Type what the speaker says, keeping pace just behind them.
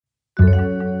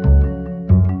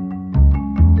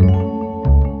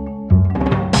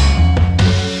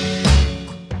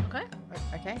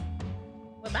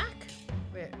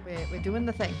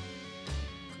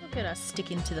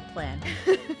sticking to the plan.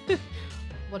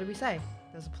 What did we say?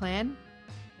 There's a plan.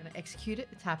 Gonna execute it.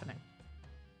 It's happening.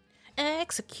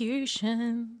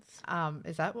 Executions.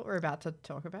 Is that what we're about to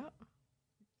talk about?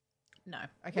 No.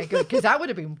 Okay, good. Because that would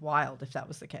have been wild if that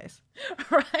was the case.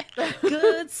 Right.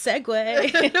 Good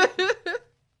segue.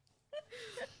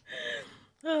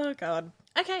 Oh, God.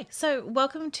 Okay, so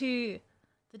welcome to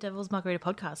the Devil's Margarita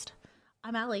podcast.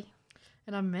 I'm Ali.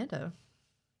 And I'm Amanda.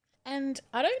 And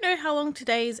I don't know how long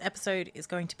today's episode is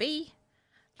going to be.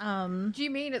 Do you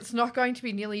mean it's not going to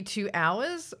be nearly 2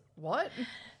 hours? What?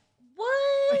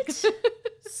 What?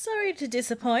 Sorry to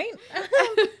disappoint.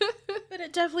 But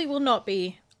it definitely will not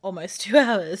be almost 2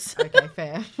 hours. Okay,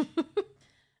 fair.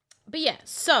 But yeah,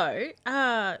 so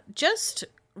just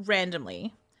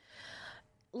randomly,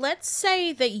 let's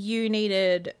say that you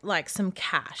needed like some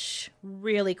cash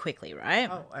really quickly, right?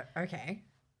 Oh, okay.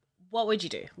 What would you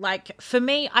do? Like for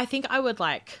me, I think I would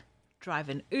like drive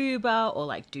an Uber or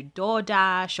like do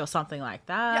DoorDash or something like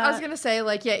that. Yeah, I was going to say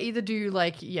like, yeah, either do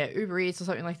like, yeah, Uber Eats or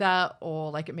something like that,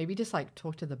 or like maybe just like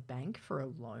talk to the bank for a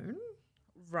loan.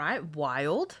 Right?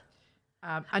 Wild.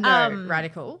 I know,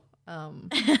 radical.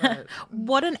 But...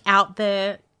 What an out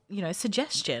there,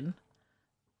 suggestion.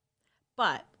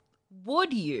 But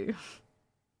would you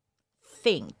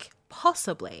think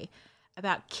possibly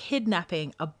about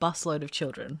kidnapping a busload of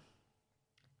children?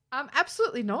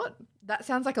 Absolutely not. That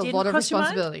sounds like a Didn't lot of cross your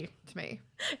mind? responsibility to me.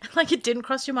 Like it didn't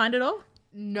cross your mind at all?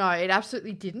 No, it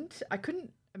absolutely didn't. I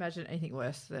couldn't imagine anything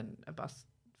worse than a bus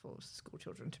full of school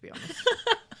children, to be honest.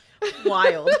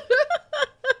 Wild.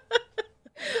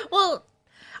 Well,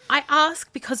 I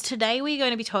ask because today we're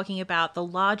going to be talking about the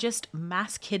largest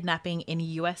mass kidnapping in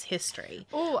US history.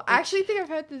 Oh, I actually think I've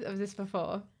heard of this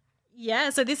before.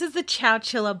 Yeah, so this is the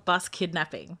Chowchilla bus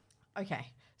kidnapping. Okay.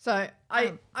 So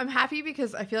I'm happy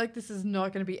because I feel like this is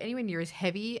not going to be anywhere near as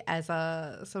heavy as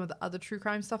some of the other true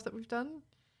crime stuff that we've done.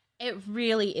 It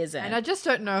really isn't. And I just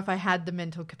don't know if I had the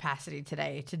mental capacity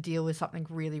today to deal with something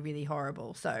really, really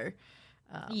horrible. So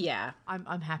yeah,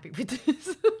 I'm happy with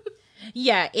this.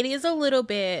 Yeah, it is a little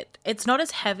bit, it's not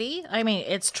as heavy. I mean,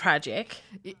 it's tragic.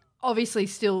 Obviously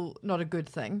still not a good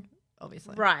thing,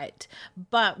 obviously. Right.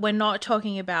 But we're not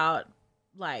talking about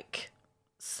like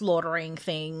slaughtering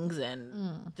things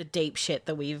and the deep shit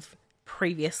that we've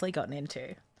previously gotten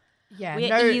into. Yeah, We're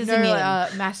no easing in.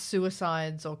 mass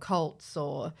suicides or cults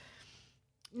or...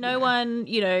 No one,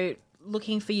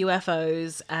 looking for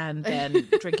UFOs and then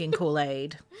drinking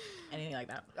Kool-Aid, anything like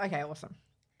that. Okay, awesome.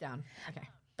 Down. Okay.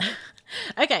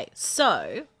 Okay,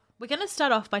 so we're going to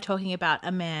start off by talking about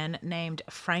a man named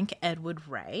Frank Edward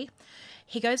Ray.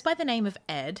 He goes by the name of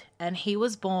Ed, and he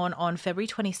was born on February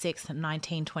 26th,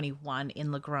 1921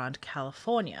 in La Grande,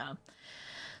 California.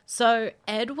 So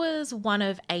Ed was one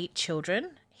of 8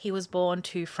 children. He was born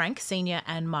to Frank Sr.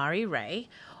 and Mari Ray.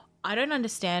 I don't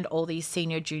understand all these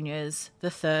senior, juniors,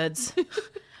 the thirds,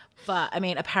 but I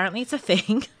mean, apparently it's a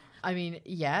thing. I mean,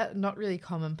 yeah, not really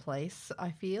commonplace, I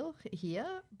feel, here,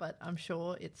 but I'm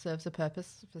sure it serves a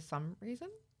purpose for some reason.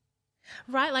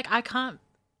 Right, like I can't...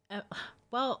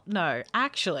 well, no,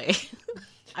 actually,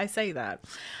 I say that.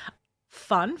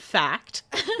 Fun fact.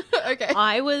 Okay.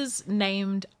 I was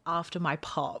named after my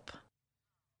pop.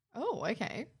 Oh,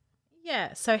 okay.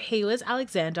 Yeah, so he was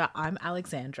Alexander, I'm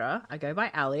Alexandra. I go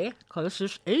by Ali, because it's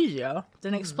just easier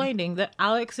than explaining that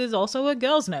Alex is also a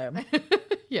girl's name.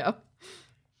 Yeah.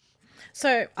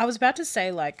 So I was about to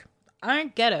say, like, I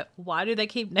don't get it. Why do they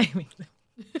keep naming them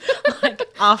like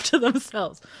after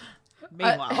themselves?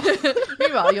 Meanwhile,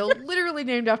 you're literally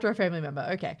named after a family member.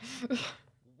 Okay.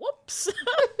 Whoops.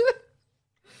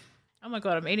 Oh my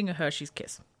God, I'm eating a Hershey's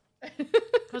Kiss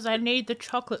because I need the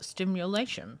chocolate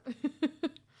stimulation.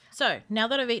 So now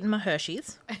that I've eaten my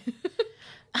Hershey's,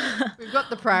 We've got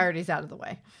the priorities out of the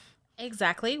way.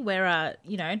 exactly, we're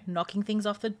knocking things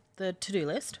off the to-do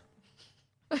list.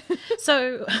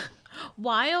 So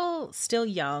while still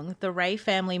young, the Ray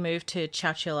family moved to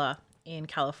Chowchilla in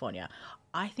California.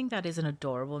 I think that is an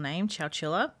adorable name,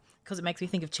 Chowchilla, because it makes me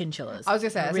think of chinchillas. I was going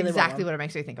to say, that's really exactly what it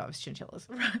makes me think of, is chinchillas.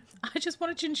 I just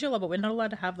want a chinchilla, but we're not allowed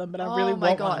to have them, but I really Oh my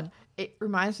want God. one. It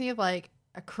reminds me of like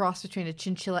a cross between a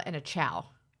chinchilla and a chow.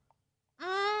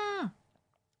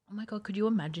 Oh my God, could you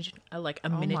imagine a my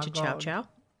miniature chow God. chow?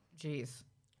 Jeez.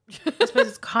 I suppose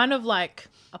it's kind of like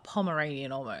a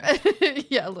Pomeranian almost.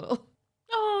 Yeah, a little.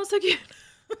 Oh, so cute.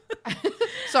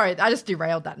 Sorry, I just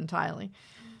derailed that entirely.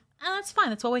 And that's fine.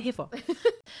 That's what we're here for.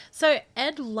 So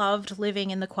Ed loved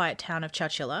living in the quiet town of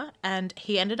Chowchilla, and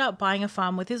he ended up buying a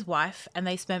farm with his wife, and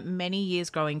they spent many years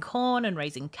growing corn and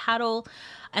raising cattle,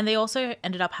 and they also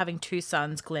ended up having 2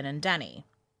 sons, Glenn and Danny.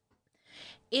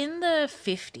 In the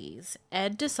 50s,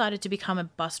 Ed decided to become a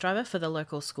bus driver for the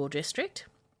local school district.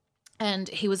 And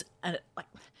he was like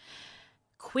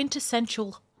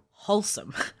quintessential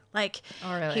wholesome. Like,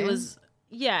 Oh, really?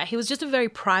 he was just a very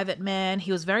private man.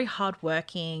 He was very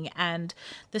hardworking, and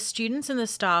the students and the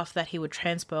staff that he would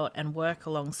transport and work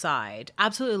alongside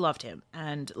absolutely loved him,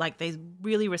 and like they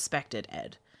really respected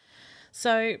Ed.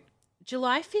 So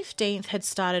July 15th had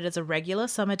started as a regular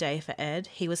summer day for Ed.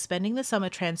 He was spending the summer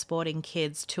transporting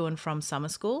kids to and from summer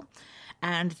school,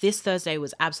 and this Thursday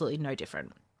was absolutely no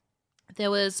different.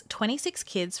 There was 26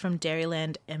 kids from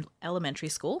Dairyland Elementary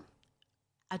School.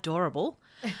 Adorable.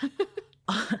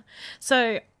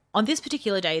 So on this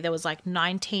particular day, there was like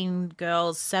 19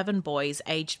 girls, 7 boys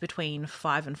aged between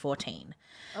 5 and 14.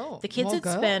 Oh, the kids more had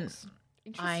girls. spent...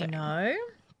 I Interesting. know.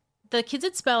 The kids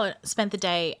had spent the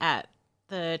day at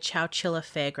the Chowchilla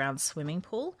Fairgrounds swimming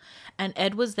pool, and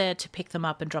Ed was there to pick them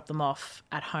up and drop them off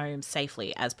at home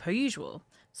safely as per usual.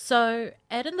 So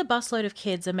Ed and the busload of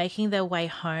kids are making their way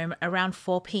home around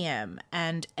 4 p.m.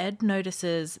 and Ed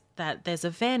notices that there's a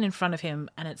van in front of him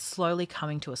and it's slowly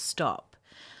coming to a stop.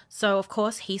 So, of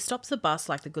course, he stops the bus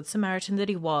like the good Samaritan that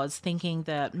he was, thinking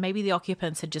that maybe the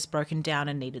occupants had just broken down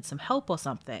and needed some help or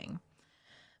something.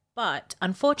 But,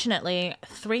 unfortunately,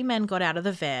 3 men got out of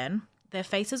the van. Their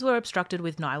faces were obstructed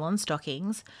with nylon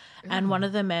stockings, and one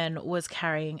of the men was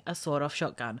carrying a sawed-off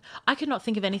shotgun. I could not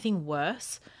think of anything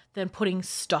worse than putting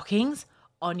stockings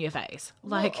on your face.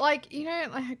 Well, like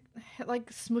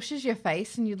smushes your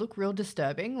face and you look real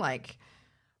disturbing. Like,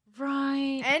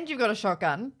 right. and you've got a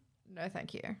shotgun. No,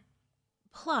 thank you.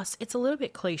 Plus, it's a little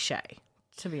bit cliche,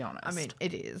 to be honest. I mean,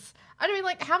 it is. I mean,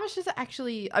 like, how much does it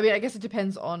actually... I mean, I guess it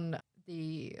depends on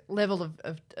the level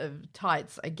of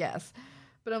tights, I guess.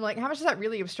 But I'm like, how much does that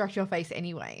really obstruct your face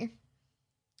anyway?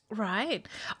 Right.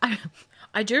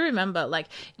 I do remember, like,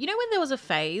 you know when there was a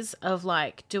phase of,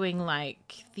 like, doing,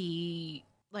 like, the,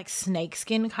 like,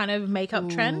 snakeskin kind of makeup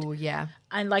trend? Oh, yeah.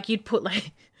 And, like, you'd put,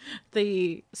 like,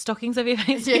 the stockings over your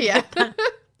face. Yeah.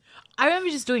 I remember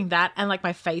just doing that and, like,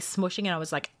 my face smushing, and I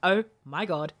was like, oh, my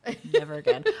God, never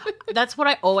again. That's what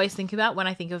I always think about when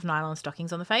I think of nylon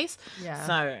stockings on the face. Yeah.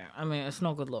 So, I mean, it's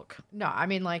not a good look. No, I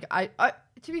mean, like, I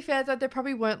to be fair, though, they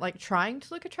probably weren't, like, trying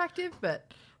to look attractive,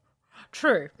 but...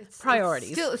 True.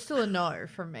 Priorities. It's still a no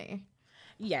from me.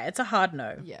 Yeah, it's a hard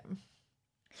no. Yeah.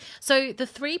 So the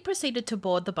 3 proceeded to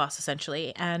board the bus,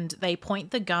 essentially, and they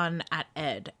point the gun at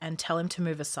Ed and tell him to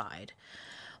move aside.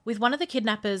 With one of the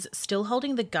kidnappers still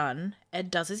holding the gun,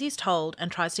 Ed does as he's told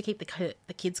and tries to keep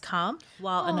the kids calm,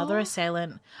 while another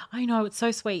assailant... I know, it's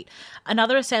so sweet.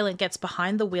 Another assailant gets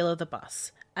behind the wheel of the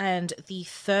bus, and the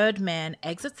 3rd man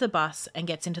exits the bus and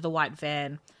gets into the white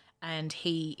van, and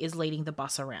he is leading the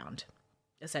bus around,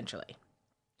 essentially.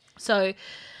 So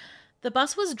the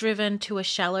bus was driven to a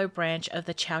shallow branch of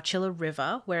the Chowchilla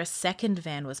River where a second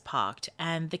van was parked,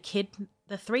 and the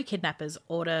 3 kidnappers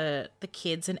order the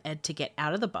kids and Ed to get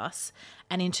out of the bus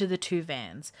and into the 2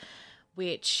 vans,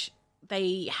 which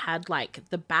they had, like,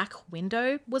 the back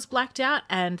window was blacked out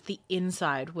and the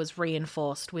inside was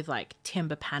reinforced with, like,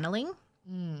 timber paneling.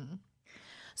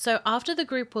 So after the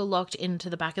group were locked into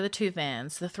the back of the 2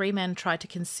 vans, the 3 men tried to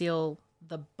conceal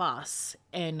the bus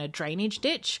in a drainage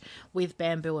ditch with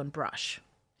bamboo and brush.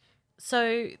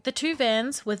 So the 2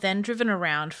 vans were then driven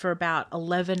around for about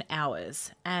 11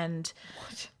 hours. And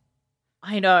What?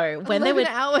 I know. When 11 they were...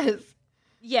 hours?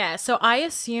 Yeah, so I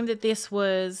assume that this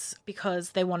was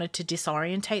because they wanted to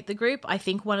disorientate the group. I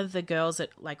think one of the girls that,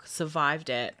 like, survived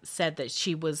it said that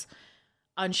she was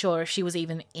unsure if she was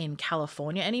even in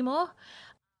California anymore.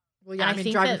 Well, yeah, I I mean,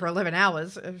 think driving that- for 11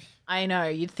 hours. I know,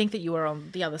 you'd think that you were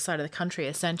on the other side of the country,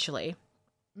 essentially.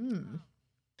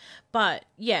 But,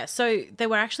 yeah, so they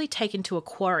were actually taken to a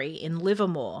quarry in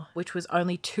Livermore, which was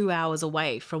only 2 hours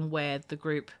away from where the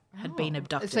group had been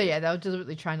abducted. So, yeah, they were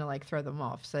deliberately trying to, like, throw them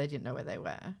off so they didn't know where they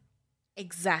were.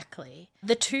 Exactly.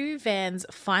 The 2 vans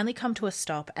finally come to a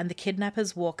stop and the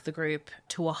kidnappers walk the group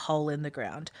to a hole in the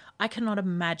ground. I cannot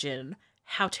imagine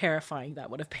how terrifying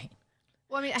that would have been.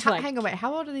 Well, I mean, like- hang on, wait.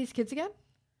 How old are these kids again?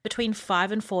 Between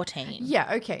 5 and 14.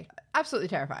 Yeah, okay. Absolutely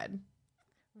terrified.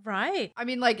 Right. I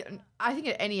mean, like, I think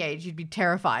at any age you'd be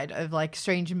terrified of, like,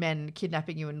 strange men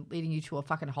kidnapping you and leading you to a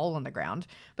fucking hole in the ground.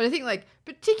 But I think, like,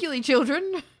 particularly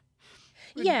children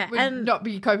would and not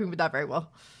be coping with that very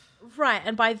well. right.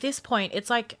 And by this point, it's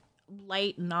like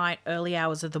late night, early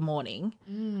hours of the morning.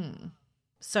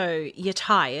 So you're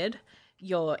tired.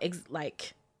 You're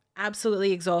like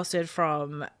absolutely exhausted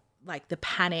from like the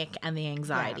panic and the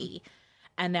anxiety.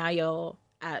 And now you're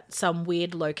at some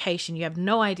weird location. You have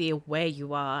no idea where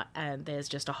you are and there's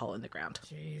just a hole in the ground.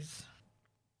 Jeez.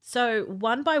 So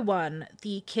one by one,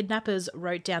 the kidnappers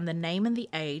wrote down the name and the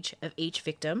age of each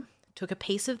victim, took a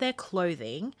piece of their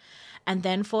clothing, and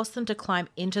then forced them to climb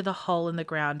into the hole in the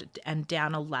ground and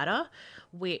down a ladder,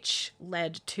 which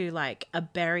led to like a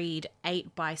buried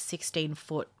 8 by 16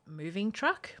 foot moving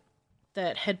truck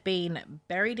that had been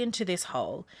buried into this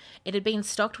hole. It had been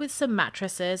stocked with some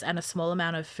mattresses and a small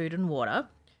amount of food and water.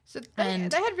 So they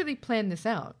had really planned this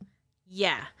out.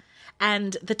 Yeah.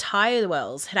 And the tire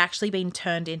wells had actually been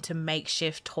turned into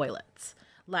makeshift toilets.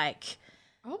 Like,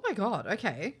 oh my God,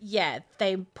 okay. yeah,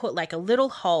 they put like a little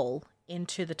hole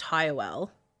into the tire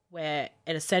well where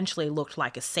it essentially looked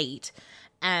like a seat.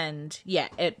 And yeah,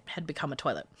 it had become a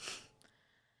toilet.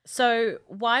 So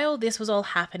while this was all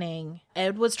happening,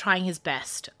 Ed was trying his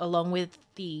best, along with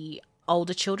the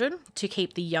older children, to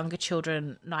keep the younger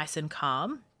children nice and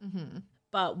calm. Mm-hmm.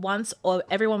 But once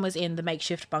everyone was in the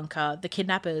makeshift bunker, the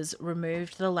kidnappers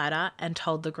removed the ladder and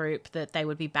told the group that they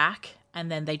would be back, and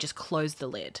then they just closed the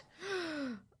lid.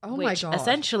 Oh my God. Which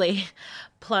essentially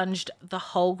plunged the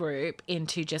whole group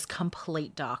into just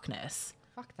complete darkness.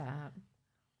 Fuck that.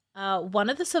 One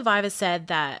of the survivors said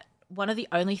that one of the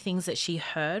only things that she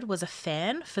heard was a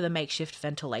fan for the makeshift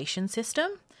ventilation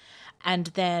system. And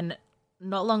then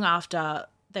not long after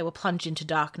they were plunged into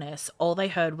darkness, all they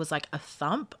heard was like a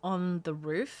thump on the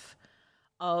roof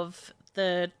of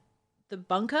the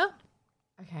bunker.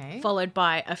 Okay. Followed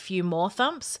by a few more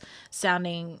thumps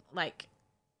sounding like,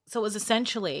 so it was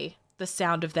essentially the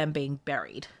sound of them being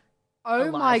buried. Oh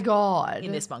my God.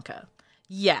 In this bunker.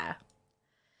 Yeah.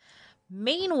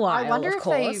 Meanwhile, I wonder of if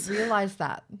course, they realized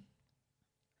that.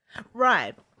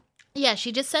 Right. Yeah,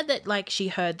 she just said that like she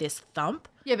heard this thump.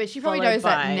 Yeah, but she probably followed knows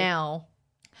that now.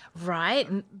 Right.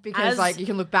 Because like you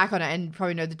can look back on it and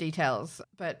probably know the details.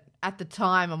 But at the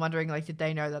time, I'm wondering like, did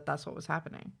they know that that's what was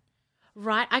happening?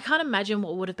 Right. I can't imagine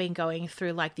what would have been going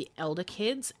through like the elder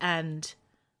kids and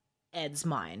Ed's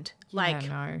mind. Like,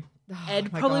 no. Oh,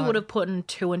 Ed probably would have put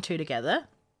 2 and 2 together.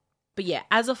 But yeah,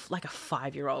 as a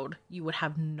 5-year-old, you would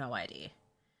have no idea.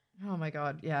 Oh my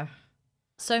God, yeah.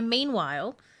 So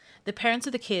meanwhile, the parents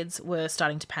of the kids were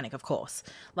starting to panic, of course.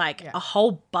 Like a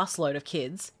whole busload of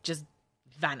kids just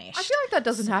vanished. I feel like that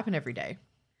doesn't happen every day.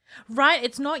 Right?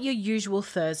 It's not your usual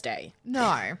Thursday. No.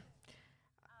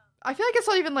 I feel like it's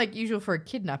not even like usual for a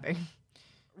kidnapping.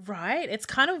 Right? It's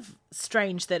kind of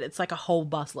strange that it's like a whole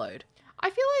busload. I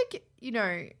feel like,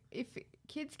 if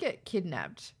kids get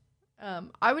kidnapped,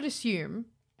 I would assume,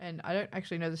 and I don't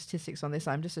actually know the statistics on this,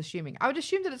 I'm just assuming. I would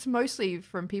assume that it's mostly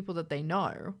from people that they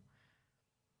know.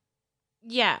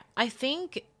 Yeah, I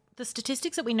think the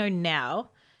statistics that we know now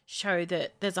show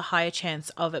that there's a higher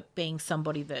chance of it being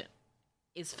somebody that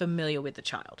is familiar with the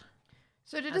child.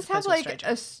 So to just have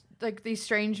like these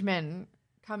strange men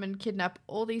come and kidnap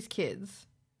all these kids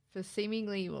for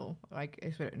seemingly, well, I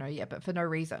guess we don't know yet, but for no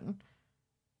reason,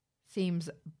 seems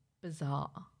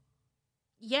bizarre.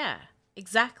 Yeah,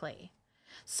 exactly.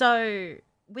 So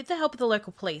with the help of the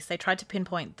local police, they tried to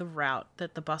pinpoint the route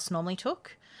that the bus normally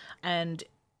took, and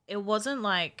it wasn't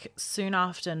like soon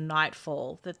after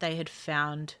nightfall that they had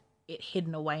found it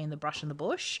hidden away in the brush and the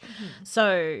bush. Mm-hmm.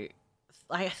 So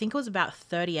I think it was about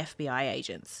 30 FBI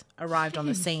agents arrived on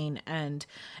the scene, and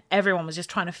everyone was just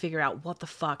trying to figure out what the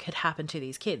fuck had happened to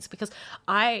these kids. Because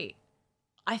I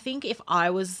think if I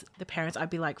was the parents, I'd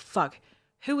be like, fuck,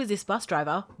 who is this bus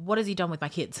driver? What has he done with my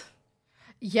kids?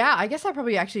 Yeah, I guess that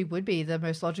probably actually would be the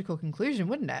most logical conclusion,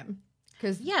 wouldn't it?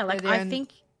 Because I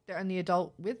think they're only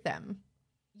adult with them.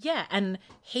 Yeah, and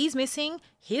he's missing.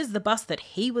 Here's the bus that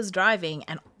he was driving,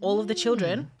 and all of the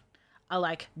children are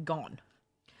like gone.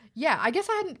 Yeah, I guess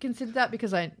I hadn't considered that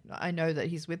because I know that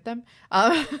he's with them.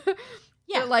 Yeah.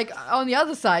 But like on the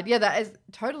other side, yeah, that is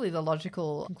totally the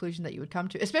logical conclusion that you would come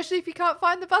to, especially if you can't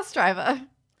find the bus driver.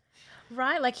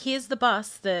 Right, like here's the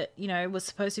bus that, was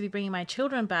supposed to be bringing my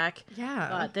children back. Yeah.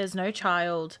 But there's no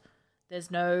child.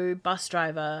 There's no bus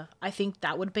driver. I think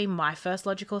that would be my first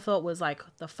logical thought was like,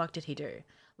 the fuck did he do?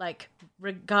 Like,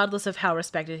 regardless of how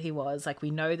respected he was, like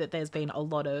we know that there's been a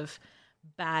lot of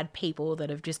bad people that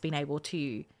have just been able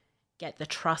to get the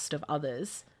trust of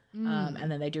others.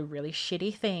 And then they do really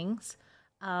shitty things.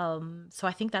 So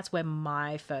I think that's where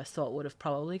my first thought would have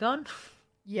probably gone.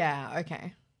 Yeah,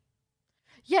 okay.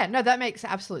 Yeah, no, that makes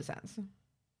absolute sense.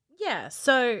 Yeah,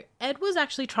 so Ed was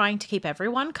actually trying to keep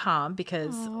everyone calm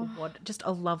because what just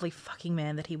a lovely fucking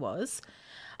man that he was.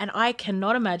 And I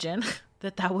cannot imagine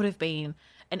that would have been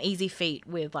an easy feat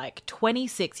with like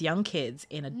 26 young kids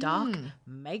in a dark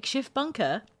makeshift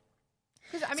bunker.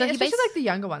 I mean, especially like the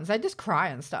younger ones, they just cry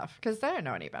and stuff because they don't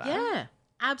know any better. Yeah,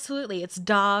 absolutely. It's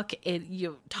dark.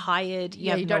 You're tired. You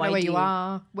have don't know no where idea. you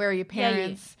are. Where are your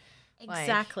parents?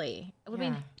 Exactly. It would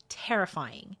have been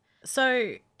terrifying.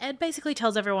 So Ed basically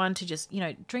tells everyone to just,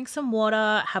 drink some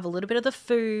water, have a little bit of the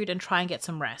food, and try and get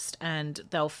some rest, and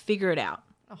they'll figure it out.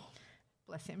 Oh,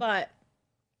 bless him. But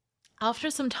after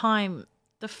some time,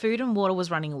 the food and water was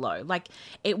running low. Like,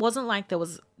 it wasn't like there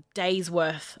was days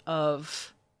worth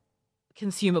of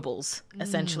consumables,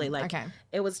 essentially.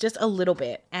 It was just a little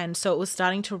bit. And so it was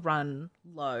starting to run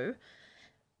low.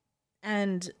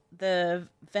 And the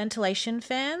ventilation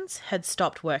fans had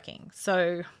stopped working.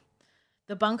 So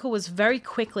the bunker was very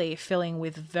quickly filling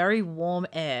with very warm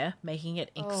air, making it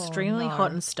extremely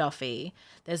hot and stuffy.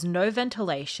 There's no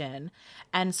ventilation.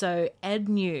 And so Ed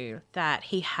knew that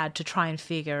he had to try and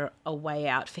figure a way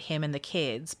out for him and the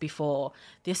kids before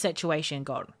this situation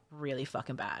got really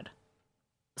fucking bad.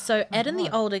 So Ed and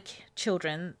the older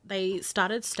children, they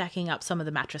started stacking up some of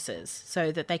the mattresses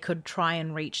so that they could try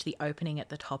and reach the opening at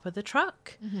the top of the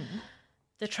truck. Mm-hmm.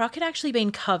 The truck had actually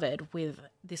been covered with,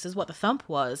 this is what the thump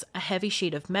was, a heavy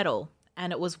sheet of metal,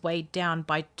 and it was weighed down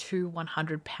by 2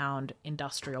 100-pound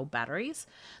industrial batteries.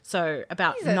 So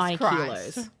about Jesus 9 Christ.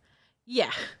 kilos.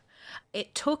 Yeah.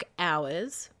 It took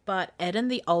hours, but Ed and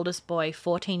the oldest boy,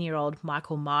 14-year-old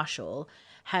Michael Marshall,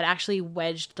 had actually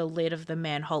wedged the lid of the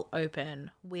manhole open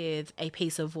with a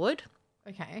piece of wood.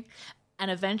 Okay.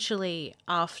 And eventually,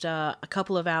 after a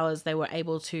couple of hours, they were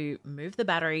able to move the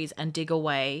batteries and dig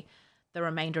away the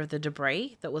remainder of the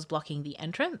debris that was blocking the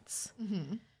entrance.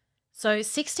 Mm-hmm. So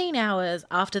 16 hours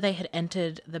after they had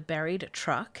entered the buried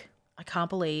truck, I can't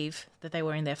believe that they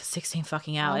were in there for 16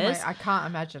 fucking hours. I can't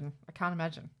imagine.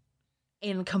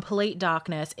 In complete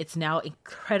darkness. It's now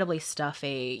incredibly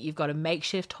stuffy. You've got a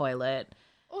makeshift toilet.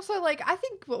 Also, I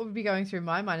think what would be going through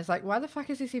my mind is why the fuck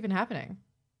is this even happening?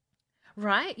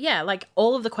 Right? Yeah,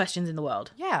 all of the questions in the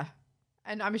world. Yeah.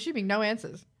 And I'm assuming no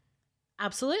answers.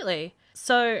 Absolutely.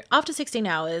 So after 16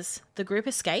 hours, the group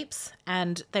escapes,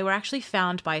 and they were actually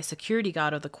found by a security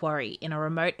guard of the quarry in a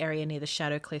remote area near the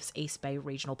Shadow Cliffs East Bay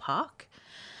Regional Park.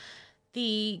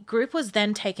 The group was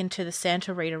then taken to the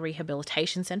Santa Rita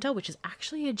Rehabilitation Center, which is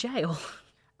actually a jail.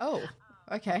 Oh,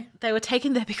 okay. They were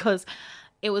taken there because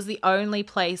it was the only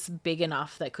place big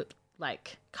enough that could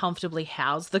comfortably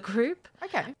house the group.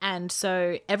 Okay. And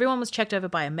so everyone was checked over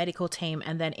by a medical team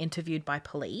and then interviewed by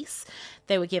police.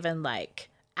 They were given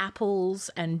apples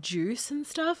and juice and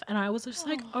stuff, and I was just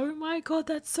oh my god,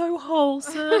 that's so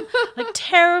wholesome.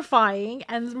 Terrifying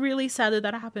and really sad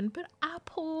that happened. But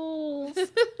apples.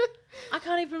 I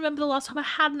can't even remember the last time I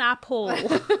had an apple.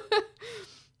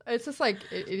 It's just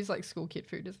it is school kid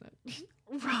food, isn't it?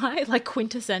 Right,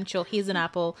 quintessential. Here's an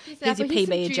apple. Here's your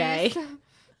PB&J.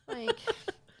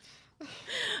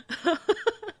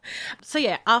 So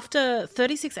yeah, after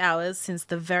 36 hours since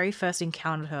the very first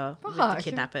encounter with the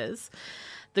kidnappers,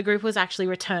 the group was actually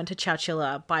returned to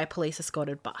Chowchilla by a police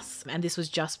escorted bus, and this was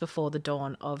just before the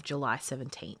dawn of July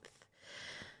 17th.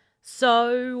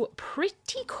 So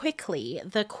pretty quickly,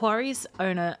 the quarry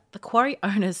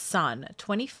owner's son,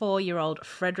 24-year-old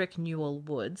Frederick Newell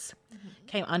Woods,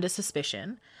 came under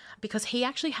suspicion because he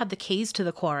actually had the keys to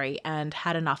the quarry and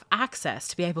had enough access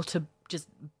to be able to just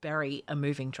bury a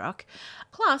moving truck.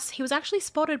 Plus, he was actually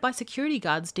spotted by security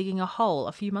guards digging a hole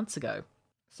a few months ago.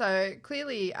 So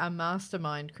clearly a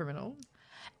mastermind criminal.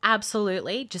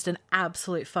 Absolutely. Just an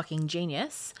absolute fucking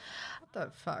genius. What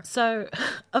the fuck? So,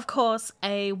 of course,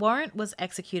 a warrant was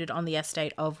executed on the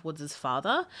estate of Woods'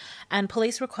 father, and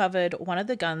police recovered one of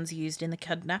the guns used in the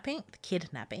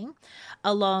kidnapping,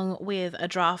 along with a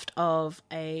draft of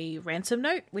a ransom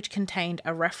note, which contained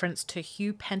a reference to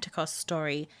Hugh Pentecost's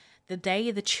story, The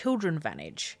Day the Children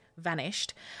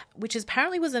Vanished, which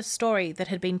apparently was a story that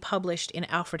had been published in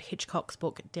Alfred Hitchcock's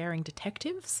book Daring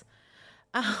Detectives.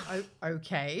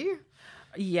 Okay.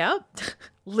 Yep.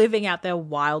 Living out their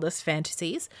wildest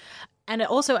fantasies. And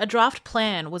also a draft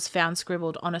plan was found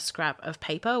scribbled on a scrap of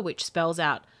paper, which spells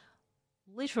out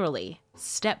literally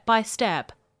step by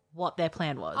step what their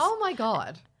plan was. Oh my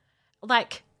god.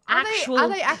 Are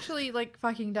they actually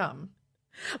fucking dumb?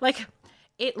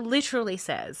 It literally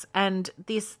says, and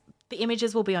the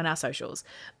images will be on our socials,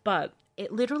 but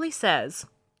it literally says,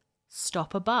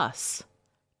 stop a bus,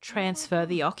 transfer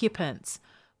the occupants,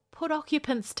 put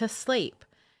occupants to sleep,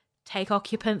 take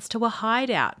occupants to a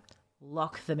hideout,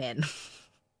 lock them in.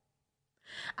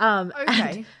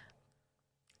 Okay.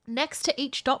 Next to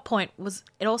each dot point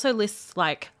it also lists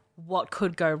what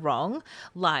could go wrong,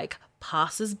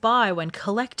 passers-by when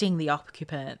collecting the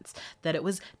occupants, that it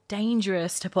was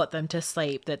dangerous to put them to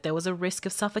sleep, that there was a risk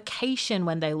of suffocation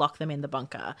when they lock them in the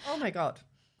bunker. Oh my god.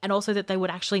 And also that they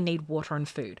would actually need water and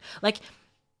food.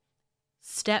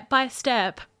 Step by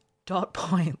step dot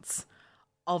points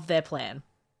of their plan.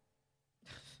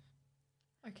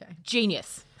 Okay.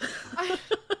 Genius.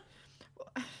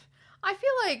 I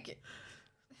feel like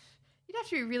you'd have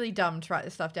to be really dumb to write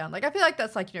this stuff down. Like, I feel like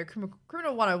that's like,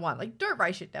 criminal 101. Like, don't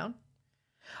write shit down.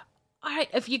 All right,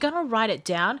 if you're going to write it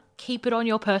down, keep it on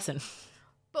your person.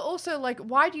 But also, like,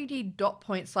 why do you need dot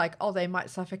points like, oh, they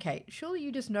might suffocate? Surely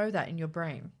you just know that in your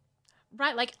brain.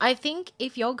 Right, like, I think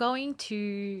if you're going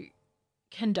to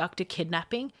conduct a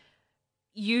kidnapping,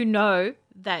 you know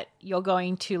that you're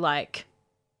going to, like,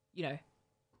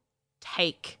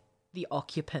 take the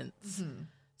occupants. Mm-hmm.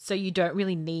 So you don't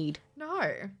really need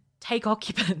take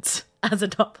occupants as a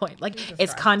dot point. Like, Jesus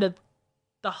it's Christ. Kind of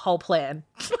the whole plan.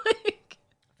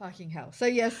 Fucking hell. So,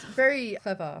 yes, very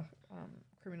clever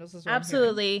criminals as well.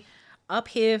 Absolutely. Up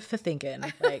here for thinking.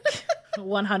 Like,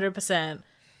 100%.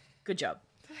 Good job.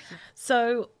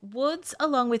 So, Woods,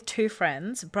 along with two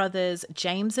friends, brothers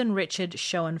James and Richard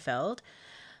Schoenfeld,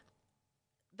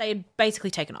 they'd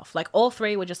basically taken off. Like, all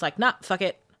three were just like, nah, fuck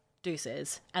it,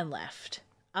 deuces, and left.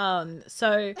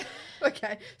 So...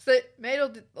 Okay. So, made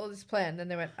all this plan, then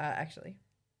they went, actually...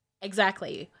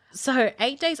 Exactly. So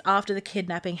 8 days after the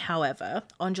kidnapping, however,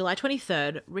 on July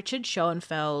 23rd, Richard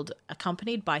Schoenfeld,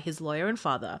 accompanied by his lawyer and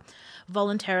father,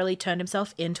 voluntarily turned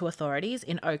himself in to authorities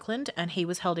in Oakland, and he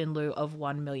was held in lieu of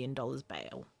 $1 million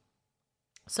bail.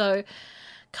 So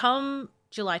come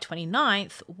July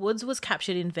 29th, Woods was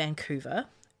captured in Vancouver,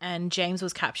 and James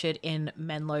was captured in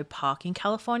Menlo Park in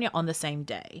California on the same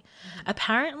day. Mm-hmm.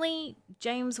 Apparently,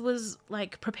 James was,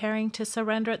 like, preparing to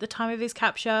surrender at the time of his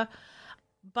capture.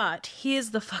 But here's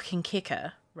the fucking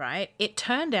kicker, right? It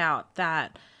turned out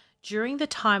that during the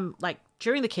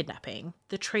kidnapping,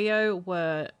 the trio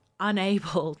were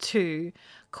unable to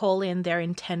call in their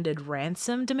intended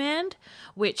ransom demand,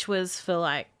 which was for,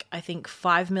 like, I think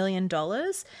 $5 million.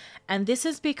 And this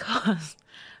is because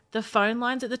the phone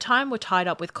lines at the time were tied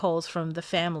up with calls from the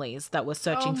families that were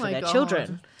searching for their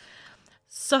children.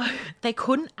 So they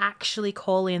couldn't actually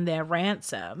call in their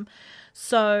ransom.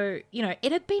 So,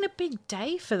 it had been a big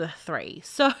day for the three.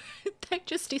 So they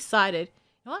just decided,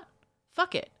 you know what?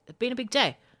 Fuck it. It's been a big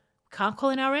day. Can't call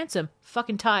in our ransom.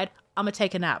 Fucking tired. I'm going to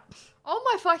take a nap. Oh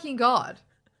my fucking God.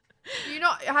 Do you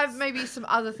not have maybe some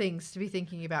other things to be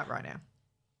thinking about right now?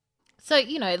 So,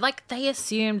 like, they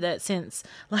assumed that since,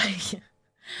 like,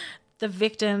 the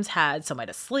victims had somewhere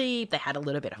to sleep, they had a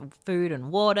little bit of food and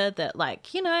water, that, like,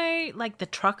 like, the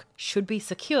truck should be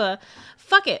secure.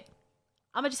 Fuck it.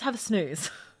 I'm going to just have a snooze.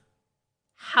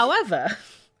 However,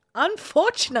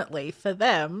 unfortunately for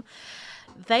them,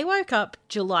 they woke up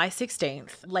July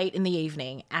 16th, late in the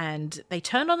evening, and they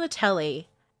turned on the telly,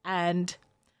 and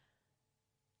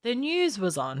the news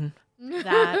was on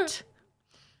that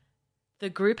the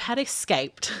group had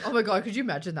escaped. Oh my God, could you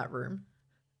imagine that room?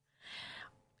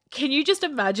 Can you just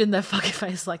imagine their fucking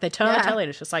face? Like, they turn on the telly and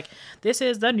it's just like, this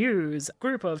is the news.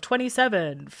 Group of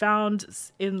 27 found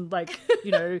in, like,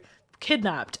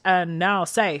 kidnapped and now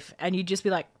safe. And you'd just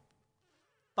be like,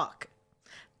 fuck.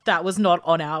 That was not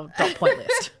on our dot point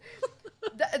list.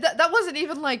 That wasn't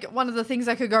even, like, one of the things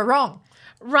that could go wrong.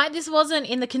 Right, this wasn't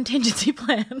in the contingency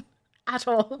plan at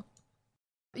all.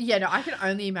 Yeah, no, I can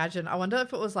only imagine. I wonder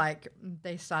if it was, like,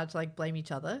 they started to, like, blame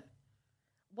each other.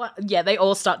 What? Yeah, they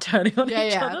all start turning on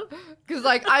each other. Because,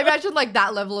 like, I imagine, like,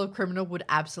 that level of criminal would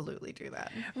absolutely do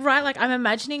that. Right, like, I'm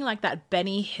imagining, like, that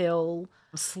Benny Hill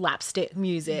slapstick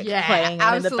music playing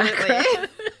in the background.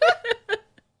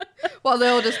 While they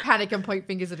all just panic and point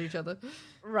fingers at each other.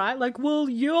 Right, like, well,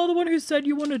 you're the one who said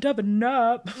you wanted to have a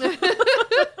nap.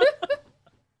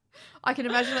 I can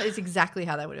imagine that is exactly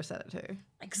how they would have said it too.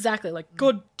 Exactly, like,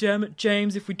 God damn it,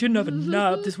 James, if we didn't have a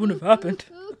nap, this wouldn't have happened.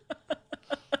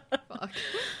 Fuck.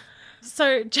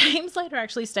 So James later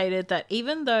actually stated that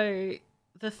even though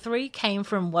the three came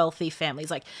from wealthy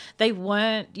families, like, they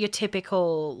weren't your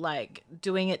typical, like,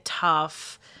 doing it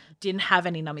tough, didn't have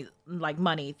any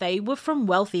money. They were from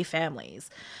wealthy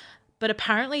families. But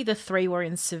apparently the three were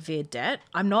in severe debt.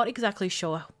 I'm not exactly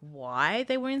sure why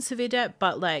they were in severe debt,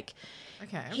 but, like,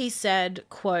 okay. He said,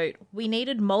 quote, "We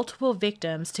needed multiple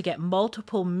victims to get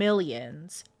multiple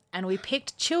millions, and we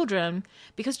picked children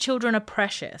because children are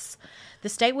precious. The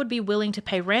state would be willing to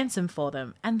pay ransom for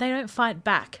them, and they don't fight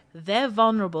back. They're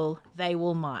vulnerable. They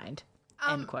will mind."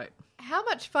 End quote. How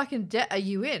much fucking debt are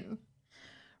you in?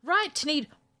 Right, to need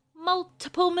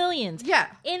multiple millions. Yeah.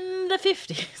 In the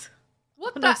 50s.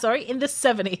 What No, sorry, in the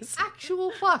 70s.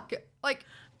 Actual fuck. Like,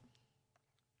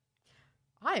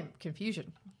 I'm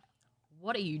confusion.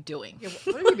 What are you doing? Yeah,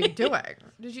 what have you been doing?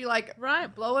 Did you, like, right,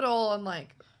 blow it all on,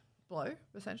 like, blow,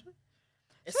 essentially?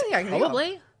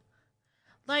 Probably.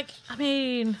 Like, I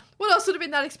mean... What else would have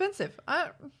been that expensive?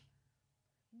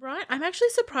 Right. I'm actually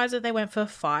surprised that they went for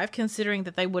 5, considering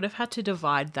that they would have had to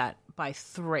divide that by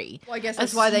 3. Well, I guess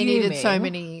that's why they needed so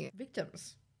many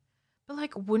victims. But,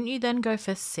 like, wouldn't you then go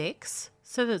for 6?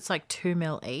 So that's like 2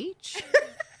 mil each?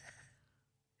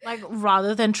 Like,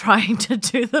 rather than trying to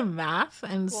do the math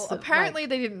and... Well, apparently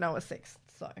they didn't know a 6th,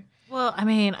 so... Well, I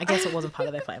mean, I guess it wasn't part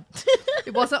of their plan.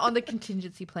 It wasn't on the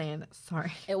contingency plan,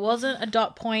 sorry. It wasn't a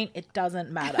dot point. It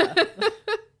doesn't matter.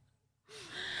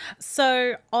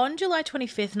 So, on July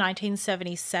 25th,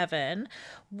 1977,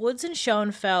 Woods and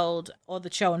Schoenfeld, or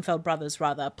the Schoenfeld brothers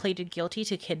rather, pleaded guilty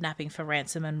to kidnapping for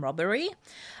ransom and robbery.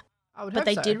 I would But hope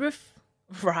they so.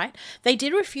 They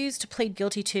did refuse to plead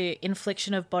guilty to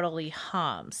infliction of bodily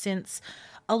harm, since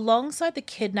alongside the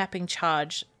kidnapping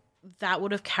charge, that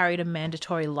would have carried a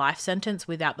mandatory life sentence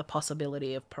without the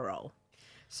possibility of parole.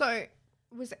 So,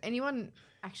 was anyone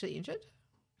actually injured?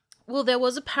 Well, there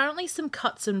was apparently some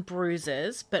cuts and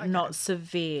bruises, but not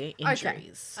severe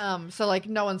injuries. Okay. So, like,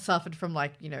 no one suffered from,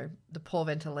 like, you know, the poor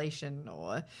ventilation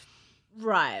or...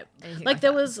 Right. Like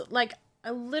there that. was, like,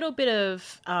 a little bit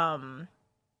of...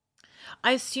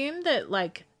 I assume that,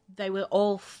 like, they were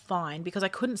all fine because I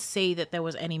couldn't see that there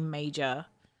was any major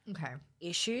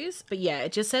issues. But, yeah,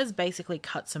 it just says basically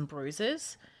cuts and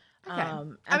bruises. Okay.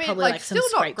 And I mean, probably, like some still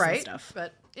not scrapes great, and stuff.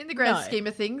 but in the grand scheme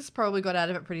of things, probably got out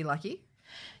of it pretty lucky.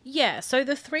 Yeah, so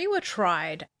the 3 were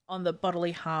tried on the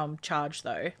bodily harm charge,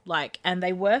 though, like, and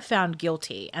they were found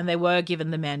guilty and they were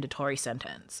given the mandatory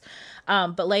sentence.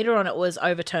 But later on, it was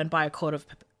overturned by a court of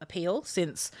appeal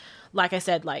since, like I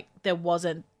said, like, there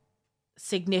wasn't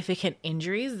significant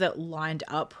injuries that lined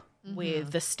up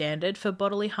with the standard for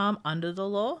bodily harm under the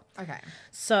law. Okay.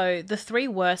 So the 3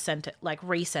 were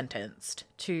resentenced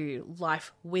to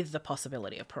life with the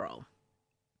possibility of parole.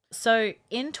 So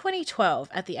in 2012,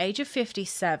 at the age of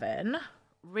 57,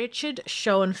 Richard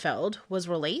Schoenfeld was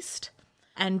released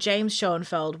and James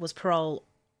Schoenfeld was paroled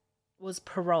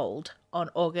on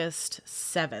August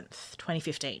 7th,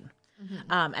 2015.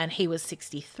 And he was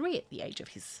 63 at the age of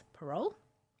his parole.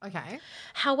 Okay.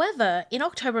 However, in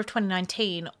October of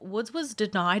 2019, Woods was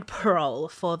denied parole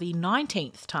for the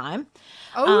 19th time.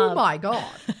 Oh my God.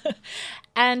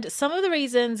 And some of the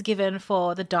reasons given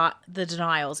for the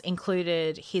denials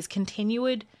included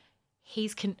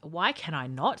why can I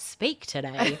not speak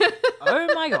today? Oh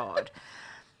my God.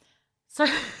 So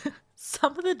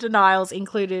some of the denials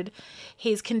included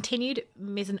his continued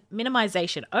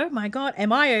minimization. Oh my God,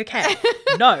 am I okay?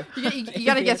 No. You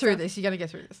got to get through this. You got to get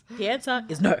through this. The answer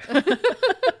is no.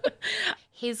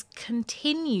 His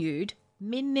continued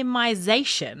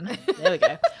minimization, there we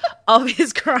go, of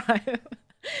his crime,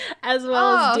 as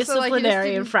well as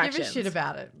disciplinary infractions. Give a shit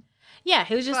about it. Yeah,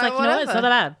 he was just like, you know what, it's not that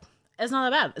bad. It's not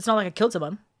that bad. It's not like I killed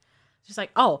someone. It's just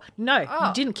like, oh, no,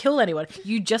 you didn't kill anyone.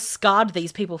 You just scarred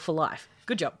these people for life.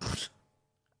 Good job.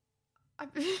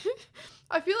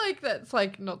 I feel like that's,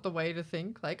 like, not the way to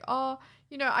think. Like, oh,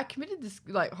 you know, I committed this,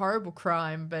 like, horrible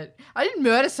crime, but I didn't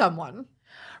murder someone.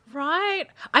 Right.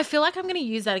 I feel like I'm going to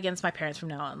use that against my parents from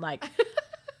now on. Like,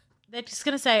 they're just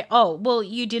going to say, oh, well,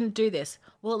 you didn't do this.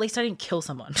 Well, at least I didn't kill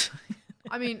someone.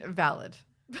 I mean, valid.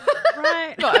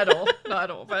 Right. Not at all. Not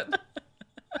at all, but...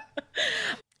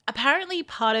 Apparently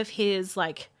part of his,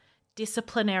 like,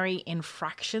 disciplinary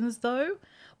infractions, though,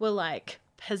 were, like,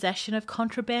 possession of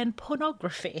contraband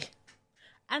pornography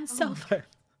and cell phone.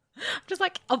 Just,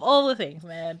 like, of all the things,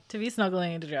 man, to be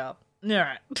snuggling into jail. All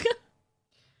right.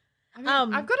 I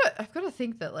mean, I've got to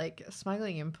think that, like,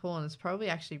 smuggling in porn is probably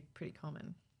actually pretty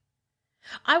common.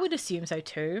 I would assume so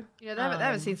too. You know, they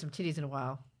haven't seen some titties in a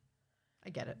while. I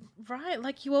get it. Right,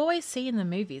 like you always see in the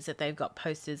movies that they've got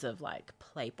posters of, like,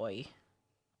 Playboy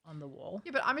on the wall.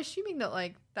 Yeah, but I'm assuming that,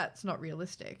 like, that's not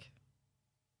realistic.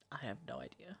 I have no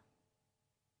idea.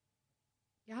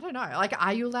 Yeah, I don't know. Like,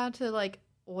 are you allowed to, like,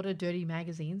 order dirty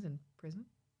magazines in prison?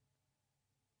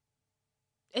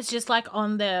 It's just like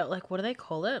on their, like, what do they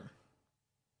call it?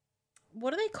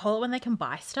 What do they call it when they can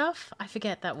buy stuff? I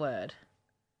forget that word.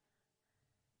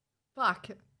 Fuck.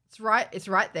 It's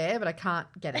right there, but I can't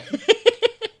get it.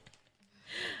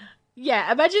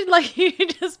 Yeah, imagine, like, you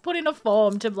just put in a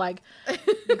form to, like,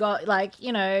 you got, like,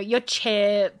 you know, your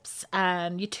chips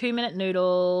and your 2-minute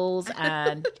noodles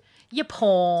and your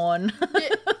porn. Yeah,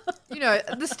 you know,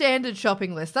 the standard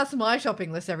shopping list. That's my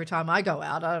shopping list every time I go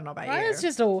out. I don't know about you. It's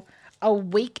just a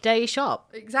weekday shop.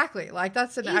 Exactly. Like,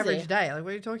 that's an average day. Like,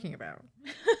 what are you talking about?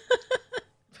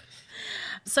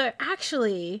 So,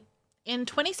 actually, in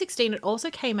 2016, it also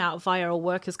came out via a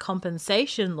workers'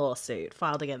 compensation lawsuit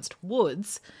filed against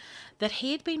Woods that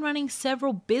he had been running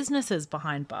several businesses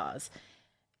behind bars,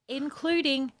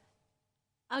 including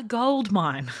a gold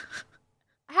mine.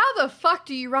 How the fuck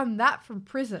do you run that from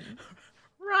prison?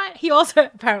 Right. He also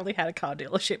apparently had a car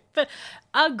dealership, but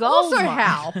a gold Also, mine.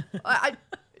 how? I'm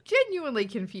genuinely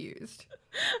confused.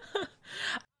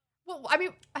 Well, I mean,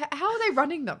 how are they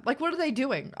running them? Like, what are they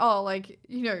doing? Oh, like,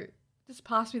 just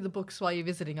pass me the books while you're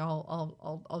visiting.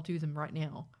 I'll do them right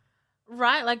now.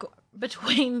 Right, like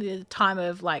between the time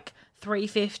of like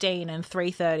 3:15 and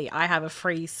 3:30, I have a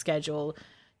free schedule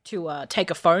to take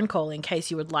a phone call in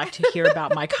case you would like to hear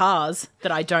about my cars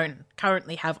that I don't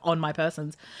currently have on my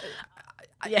persons.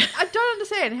 Yeah. I don't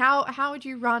understand. How would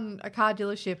you run a car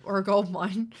dealership or a gold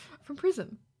mine from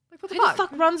prison? Like, what the Who the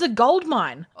fuck runs a gold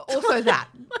mine? Also that.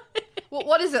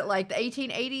 What is it, like the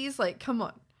 1880s? Like, come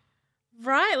on.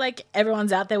 Right, like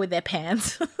everyone's out there with their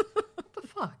pants. What the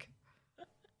fuck?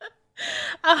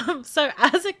 So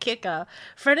as a kicker,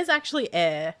 Fred is actually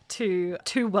heir to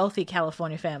two wealthy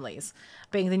California families,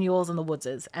 being the Newells and the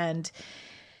Woodses, and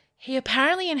he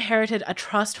apparently inherited a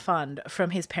trust fund from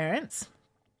his parents,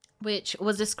 which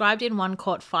was described in one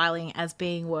court filing as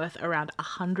being worth around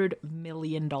 $100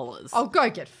 million. Oh, go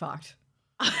get fucked.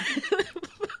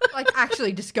 Like,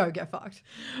 actually, just go get fucked.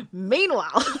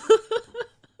 Meanwhile,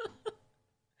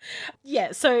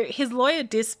 yeah, so his lawyer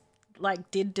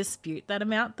did dispute that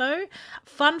amount, though.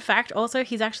 Fun fact, also,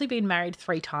 he's actually been married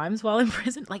 3 times while in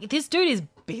prison. Like, this dude is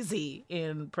busy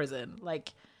in prison.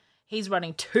 Like, he's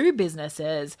running 2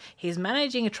 businesses, he's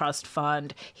managing a trust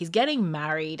fund, he's getting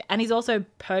married, and he's also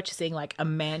purchasing, like, a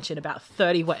mansion about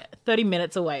 30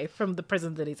 minutes away from the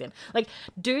prison that he's in. Like,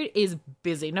 dude is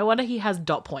busy. No wonder he has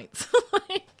dot points.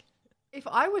 Like, if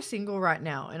I were single right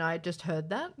now and I just heard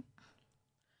that,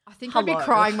 I think I'd be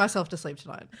crying myself to sleep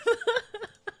tonight.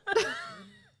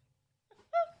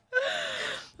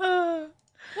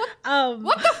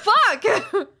 What the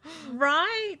fuck?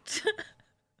 Right.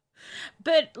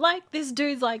 But like, this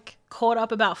dude's like caught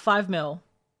up about 5 mil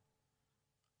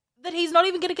that he's not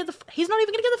even gonna get the 5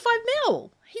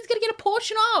 mil. He's gonna get a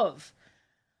portion of.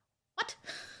 What?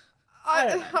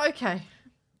 Okay.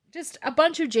 Just a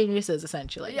bunch of geniuses,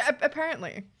 essentially. Yeah,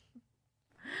 apparently.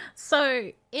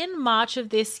 So, in March of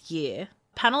this year,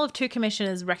 a panel of 2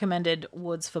 commissioners recommended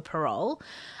Woods for parole,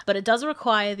 but it does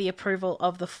require the approval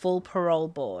of the full parole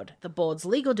board, the board's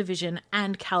legal division,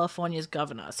 and California's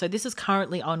governor. So this is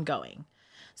currently ongoing.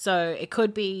 So it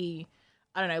could be,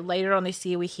 I don't know, later on this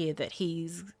year we hear that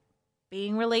he's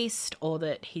being released or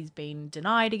that he's been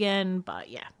denied again, but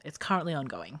yeah, it's currently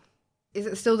ongoing. Is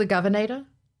it still the governor?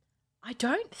 I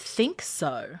don't think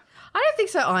so. I don't think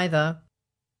so either.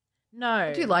 No.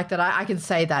 I do like that. I can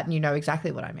say that and you know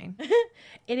exactly what I mean.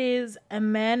 It is a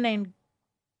man named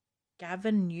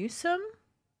Gavin Newsom.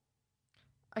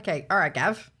 Okay, all right,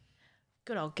 Gav.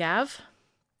 Good old Gav.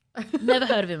 Never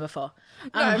heard of him before.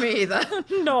 No, me either.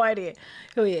 No idea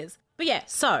who he is. But yeah,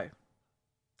 so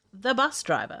the bus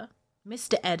driver,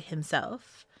 Mr. Ed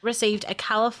himself, received a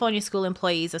California School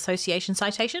Employees Association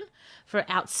citation for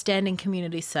outstanding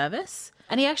community service.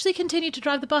 And he actually continued to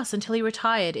drive the bus until he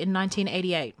retired in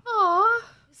 1988. Aww.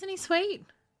 Isn't he sweet?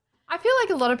 I feel like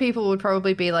a lot of people would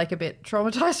probably be like a bit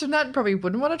traumatized from that and probably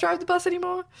wouldn't want to drive the bus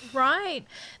anymore. Right.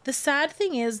 The sad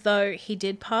thing is, though, he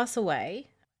did pass away.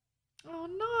 Oh,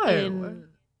 no. In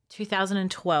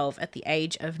 2012 at the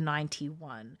age of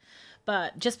 91.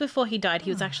 But just before he died,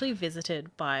 he was actually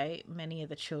visited by many of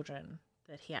the children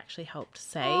that he actually helped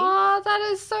save. Oh, that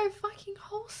is so fucking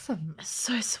wholesome.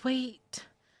 So sweet.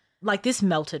 Like, this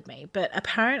melted me. But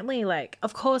apparently, like,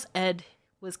 of course, Ed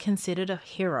was considered a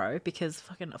hero because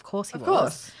fucking, of course he was. Of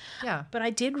course, yeah. But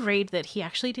I did read that he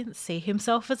actually didn't see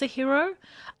himself as a hero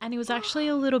and he was actually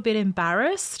a little bit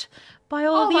embarrassed by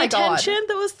all the attention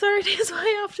that was thrown his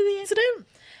way after the incident.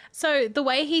 So the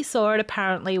way he saw it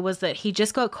apparently was that he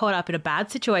just got caught up in a bad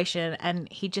situation and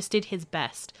he just did his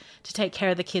best to take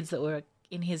care of the kids that were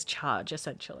in his charge,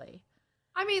 essentially.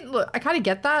 I mean, look, I kind of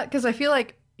get that because I feel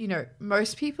like, you know,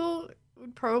 most people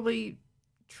would probably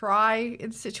try in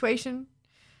the situation.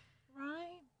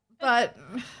 Right. But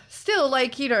still,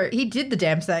 like, you know, he did the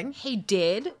damn thing. He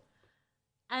did.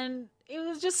 And it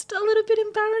was just a little bit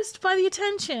embarrassed by the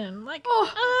attention. Like,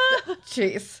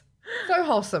 jeez. So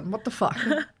wholesome. What the fuck?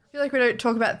 I feel like we don't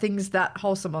talk about things that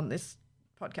wholesome on this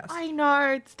podcast. I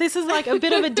know. This is like a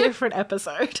bit of a different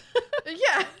episode.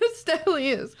 Yeah, it definitely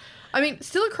is. I mean,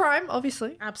 still a crime,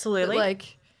 obviously. Absolutely. But,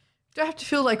 like, don't have to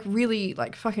feel like really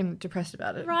like fucking depressed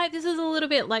about it. Right. This is a little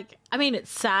bit like, I mean,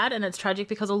 it's sad and it's tragic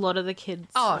because a lot of the kids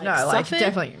suffered,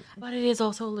 definitely. But it is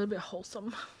also a little bit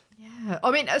wholesome. Yeah.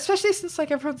 I mean, especially since like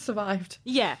everyone survived.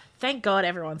 Yeah. Thank God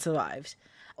everyone survived.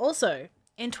 Also,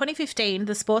 in 2015,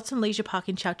 the Sports and Leisure Park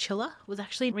in Chowchilla was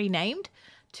actually renamed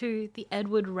to the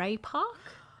Edward Ray Park.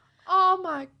 Oh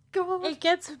my God. It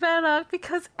gets better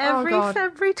because every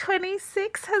February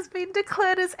 26th has been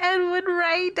declared as Edward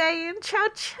Ray Day in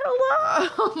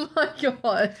Chowchilla. Oh my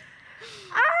God.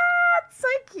 It's so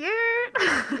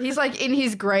cute. He's like in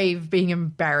his grave being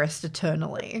embarrassed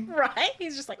eternally. Right?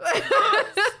 He's just like,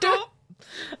 stop.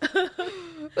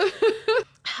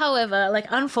 However, like,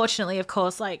 unfortunately, of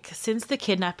course, like, since the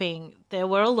kidnapping, there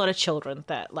were a lot of children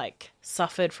that, like,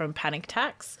 suffered from panic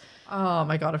attacks. Oh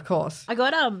my God, of course. I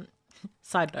got,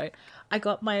 side note, I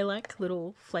got my, like,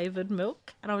 little flavoured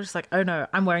milk, and I was just like, oh no,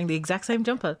 I'm wearing the exact same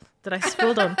jumper that I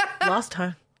spilled on last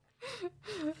time.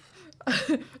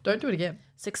 Don't do it again.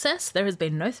 Success, there has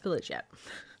been no spillage yet.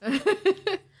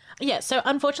 Yeah, so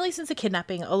unfortunately, since the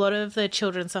kidnapping, a lot of the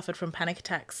children suffered from panic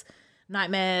attacks,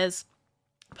 nightmares,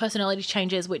 personality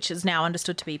changes, which is now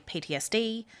understood to be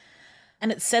PTSD.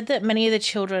 And it's said that many of the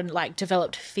children, like,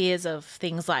 developed fears of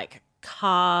things like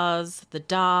cars, the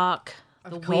dark,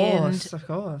 the wind. Of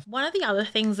course. One of the other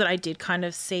things that I did kind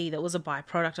of see that was a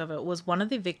byproduct of it was one of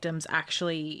the victims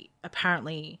actually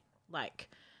apparently, like,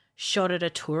 shot at a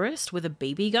tourist with a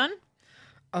BB gun.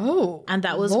 Oh. And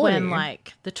that was when,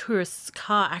 like, the tourist's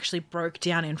car actually broke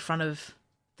down in front of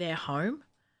their home.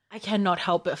 I cannot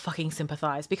help but fucking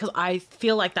sympathise because I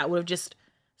feel like that would have just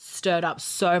stirred up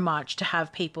so much to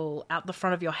have people out the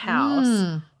front of your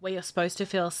house where you're supposed to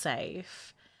feel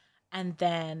safe, and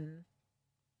then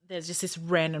there's just this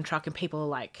random truck and people are,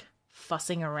 like,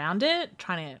 fussing around it,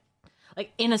 trying to,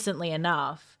 like, innocently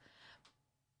enough.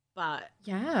 But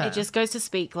yeah, it just goes to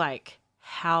speak, like,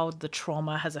 how the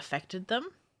trauma has affected them.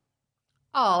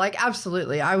 Oh, like,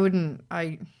 absolutely.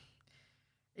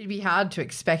 It'd be hard to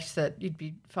expect that you'd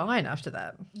be fine after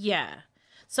that. Yeah.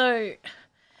 So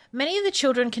many of the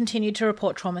children continued to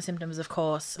report trauma symptoms, of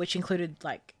course, which included,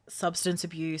 like, substance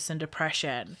abuse and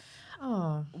depression.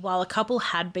 Oh. While a couple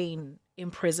had been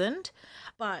imprisoned.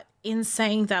 But in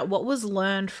saying that, what was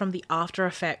learned from the after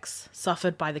effects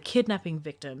suffered by the kidnapping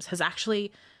victims has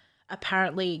actually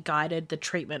apparently guided the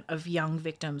treatment of young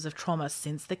victims of trauma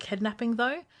since the kidnapping,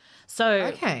 though.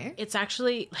 So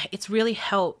it's really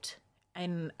helped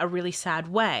in a really sad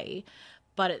way,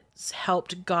 but it's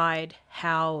helped guide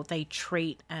how they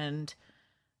treat and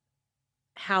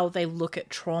how they look at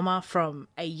trauma from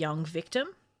a young victim,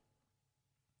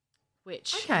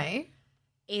 which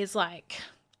is, like,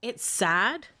 it's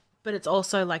sad, but it's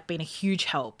also, like, been a huge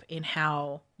help in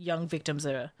how young victims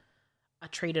are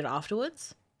treated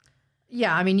afterwards.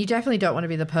 Yeah, I mean, you definitely don't want to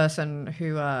be the person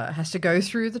who has to go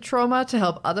through the trauma to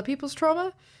help other people's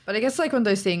trauma. But I guess, like, one of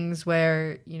those things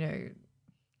where, you know,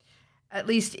 at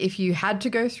least if you had to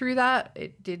go through that,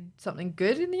 it did something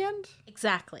good in the end.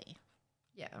 Exactly.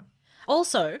 Yeah.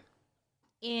 Also,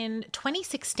 in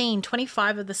 2016,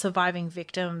 25 of the surviving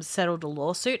victims settled a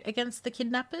lawsuit against the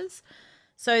kidnappers.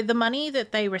 So the money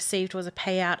that they received was a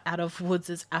payout out of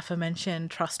Woods'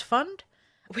 aforementioned trust fund.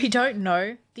 We don't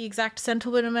know the exact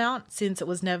settlement amount since it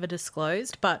was never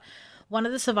disclosed, but one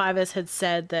of the survivors had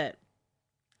said that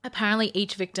apparently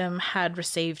each victim had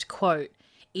received, quote,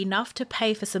 enough to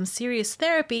pay for some serious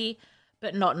therapy,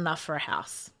 but not enough for a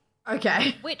house.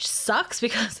 Okay. Which sucks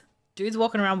because dude's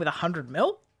walking around with $100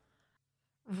 million.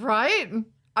 Right?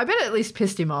 I bet it at least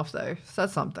pissed him off, though. So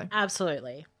that's something.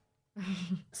 Absolutely.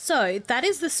 So that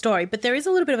is the story, but there is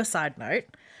a little bit of a side note.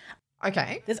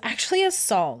 Okay. There's actually a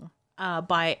song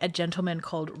by a gentleman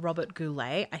called Robert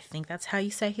Goulet. I think that's how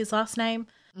you say his last name.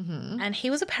 Mm-hmm. And he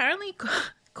was apparently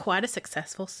quite a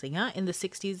successful singer in the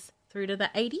 60s through to the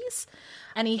 80s.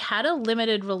 And he had a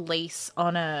limited release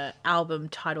on an album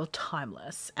titled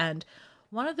Timeless. And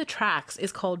one of the tracks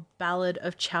is called Ballad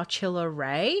of Chowchilla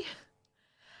Ray.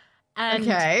 And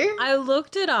I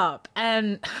looked it up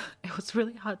and it was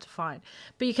really hard to find.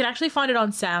 But you can actually find it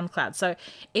on SoundCloud. So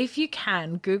if you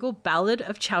can, Google Ballad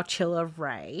of Chowchilla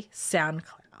Ray,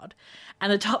 SoundCloud.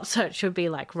 And the top search should be,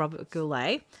 like, Robert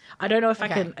Goulet. I don't know if I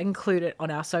can include it on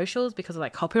our socials because of,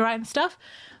 like, copyright and stuff.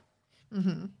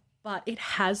 Mm-hmm. But it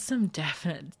has some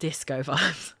definite disco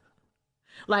vibes.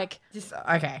 Like, is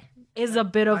a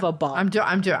bit of a bop. I'm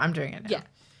doing it now. Yeah.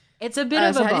 It's a bit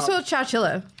of a bop. How do you spell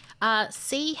Chowchilla?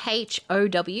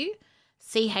 Chowchilla.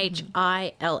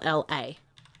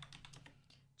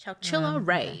 Chowchilla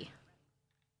Ray.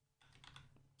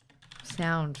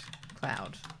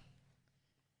 SoundCloud.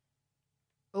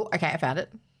 Oh, okay, I found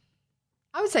it.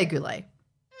 I would say Goulet.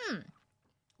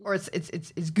 Or it's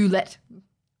Goulet.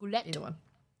 Goulet. Either one.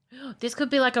 This could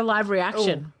be like a live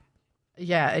reaction. Oh.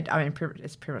 Yeah,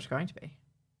 it's pretty much going to be.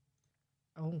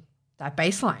 Oh, that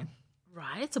bass line.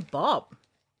 Right, it's a bop.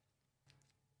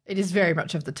 It is very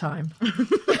much of the time.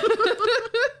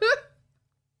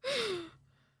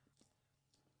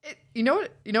 You know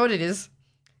what it is?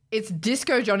 It's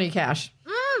Disco Johnny Cash.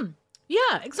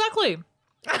 Yeah, exactly.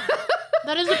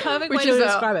 That is the perfect way to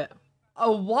describe it. A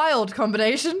wild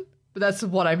combination, but that's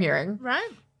what I'm hearing. Right?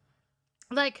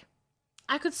 Like,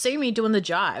 I could see me doing the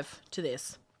jive to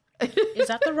this. Is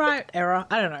that the right era?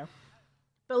 I don't know.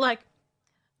 But, like,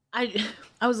 I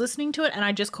was listening to it and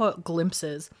I just caught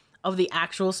glimpses of the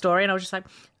actual story and I was just like,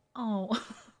 oh.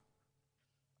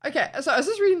 Okay, so I was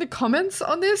just reading the comments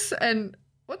on this and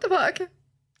what the fuck?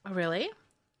 Oh, really?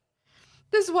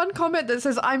 There's one comment that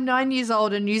says, I'm 9 years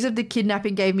old and news of the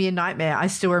kidnapping gave me a nightmare. I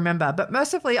still remember. But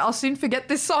mercifully, I'll soon forget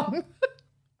this song.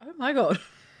 Oh, my God.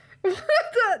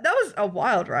 That was a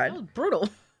wild ride. That was brutal.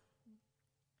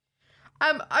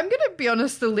 I'm going to be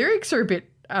honest, the lyrics are a bit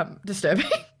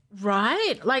disturbing.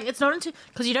 Right? Like, it's not until...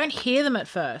 Because you don't hear them at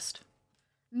first.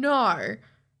 No.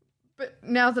 But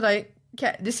now that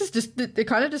this is just... They're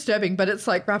kind of disturbing, but it's,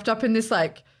 like, wrapped up in this,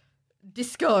 like,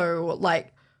 disco,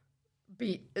 like,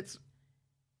 beat. It's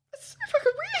so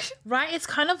fucking weird. Right? It's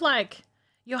kind of like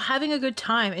you're having a good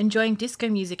time enjoying disco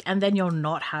music and then you're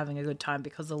not having a good time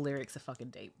because the lyrics are fucking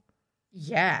deep.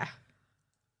 Yeah.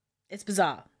 It's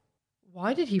bizarre.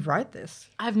 Why did he write this?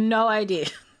 I have no idea.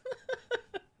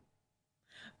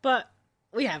 But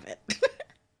we have it.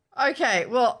 Okay,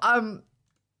 well, I'm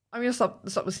going to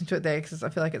stop listening to it there because I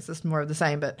feel like it's just more of the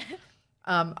same. But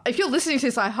if you're listening to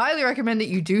this, I highly recommend that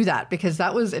you do that because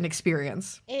that was an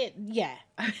experience. Yeah.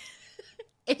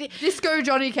 Disco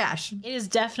Johnny Cash. It is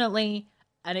definitely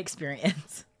an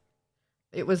experience.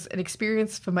 It was an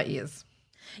experience for my ears.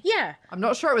 Yeah. I'm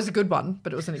not sure it was a good one,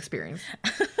 but it was an experience.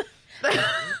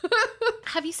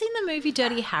 Have you seen the movie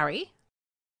Dirty Harry?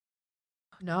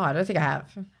 No, I don't think I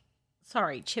have.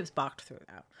 Sorry, Chips barked through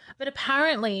that. But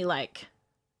apparently, like,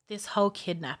 this whole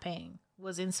kidnapping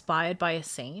was inspired by a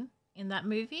scene in that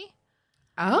movie.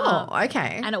 Oh,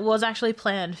 okay. And it was actually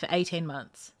planned for 18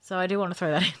 months. So I do want to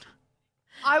throw that in.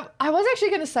 I was actually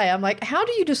going to say, I'm like, how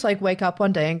do you just like wake up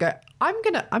one day and go, I'm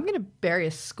gonna bury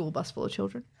a school bus full of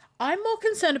children? I'm more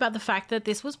concerned about the fact that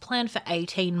this was planned for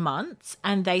 18 months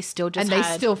and they still they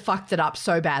still fucked it up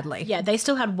so badly. Yeah, they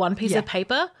still had one piece of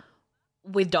paper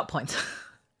with dot points.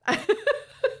 That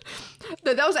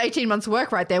was 18 months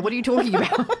work right there. What are you talking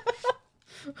about?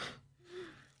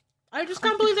 I just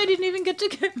can't believe they didn't even get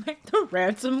to make the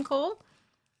ransom call.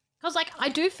 Because, like, I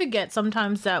do forget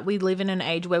sometimes that we live in an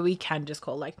age where we can just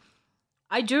call. Like,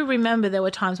 I do remember there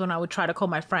were times when I would try to call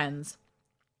my friends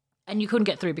and you couldn't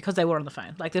get through because they were on the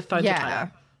phone. Like, their phones were tied.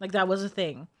 Like, that was a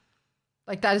thing.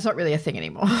 Like, that is not really a thing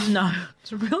anymore. No,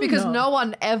 it's really because not. no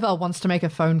one ever wants to make a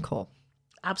phone call.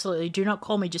 Absolutely. Do not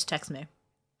call me, just text me.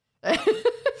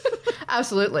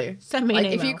 Absolutely. Send me an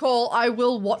email. If you call, I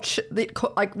will watch it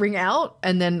like ring out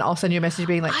and then I'll send you a message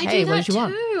being like, hey, what did you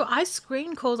want? I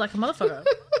screen calls like a motherfucker.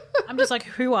 I'm just like,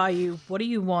 who are you? What do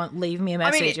you want? Leave me a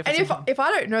message. I mean, if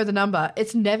I don't know the number,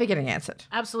 it's never getting answered.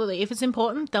 Absolutely. If it's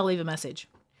important, they'll leave a message.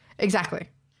 Exactly.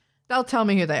 They'll tell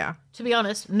me who they are. To be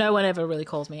honest, no one ever really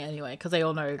calls me anyway because they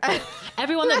all know.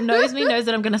 Everyone that knows me knows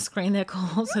that I'm going to screen their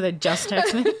calls, so they just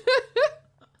text me.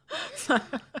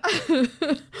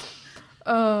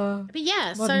 But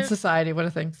yeah, modern society, what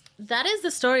a thing. That is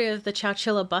the story of the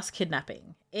Chowchilla bus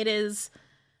kidnapping. It is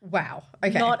wow.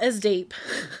 Okay. Not as deep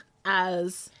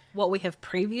as what we have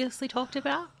previously talked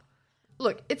about.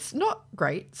 Look, it's not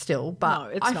great still,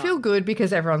 but no, I feel good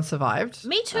because everyone survived.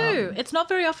 Me too. It's not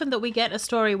very often that we get a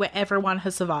story where everyone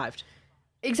has survived.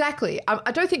 Exactly.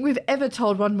 I don't think we've ever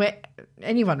told one where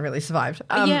anyone really survived.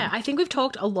 Yeah, I think we've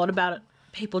talked a lot about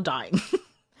people dying.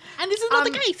 And this is not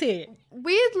the case here.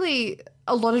 Weirdly,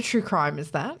 a lot of true crime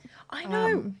is that. I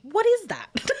know. What is that?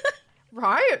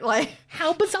 Right? Like,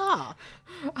 how bizarre.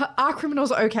 Are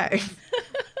criminals okay?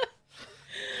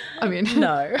 I mean,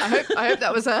 no. I hope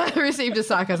that was received as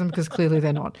sarcasm because clearly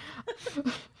they're not.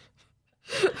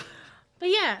 But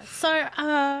yeah, so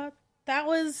that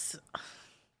was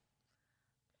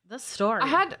the story.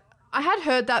 I had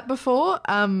heard that before.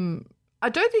 I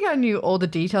don't think I knew all the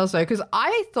details though, because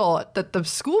I thought that the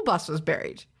school bus was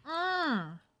buried.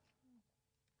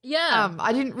 Yeah.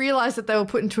 I didn't realize that they were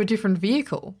put into a different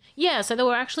vehicle. Yeah, so they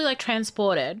were actually like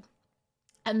transported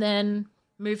and then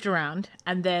moved around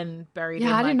and then buried in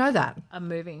I didn't know that. A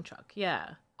moving truck. Yeah.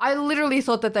 I literally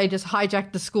thought that they just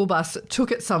hijacked the school bus,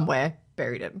 took it somewhere,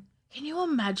 buried it. Can you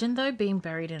imagine though being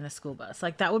buried in a school bus?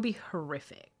 Like that would be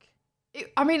horrific.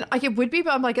 I mean, like it would be,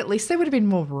 but I'm like, at least there would have been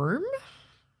more room.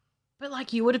 But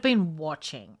like you would have been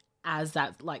watching as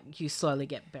that, like you slowly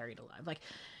get buried alive. Like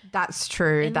that's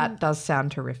true. That does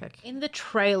sound terrific. In the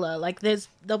trailer, like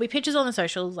there'll be pictures on the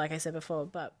socials, like I said before,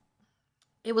 but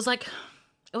it was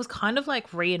kind of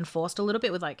like reinforced a little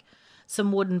bit with like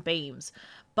some wooden beams.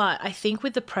 But I think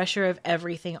with the pressure of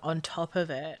everything on top of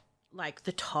it, like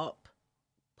the top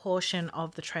portion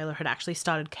of the trailer had actually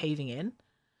started caving in.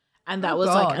 And that was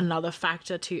like another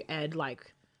factor to Ed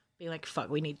like being like, fuck,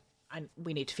 we need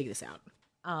to figure this out.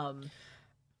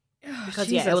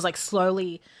 Because it was like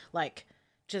slowly like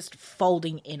just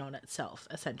folding in on itself,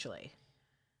 essentially.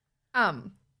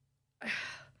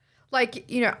 Like,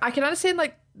 you know, I can understand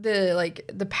like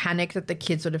the panic that the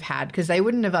kids would have had because they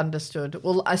wouldn't have understood.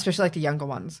 Well, especially like the younger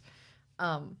ones,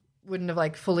 wouldn't have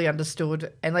like fully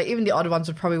understood, and like even the older ones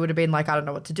would have been like, I don't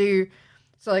know what to do.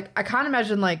 So like I can't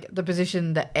imagine like the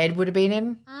position that Ed would have been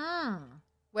in,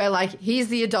 where like he's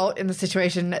the adult in the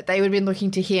situation. They would have been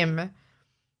looking to him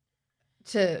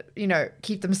to, you know,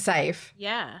 keep them safe.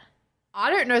 Yeah. I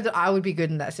don't know that I would be good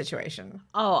in that situation.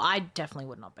 Oh, I definitely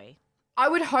would not be. I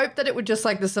would hope that it would just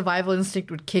like the survival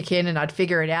instinct would kick in and I'd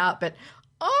figure it out, but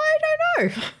I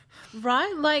don't know.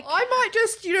 Right? Like I might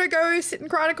just, you know, go sit and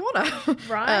cry in a corner.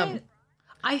 Right?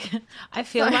 I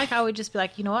feel like I would just be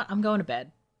like, you know what? I'm going to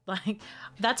bed. Like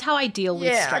that's how I deal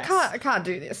with stress. I can't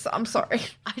do this. I'm sorry.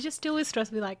 I just deal with stress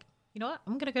and be like, you know what?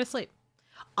 I'm going to go to sleep.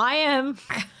 I am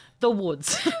the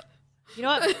woods. You know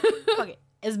what? Fuck it.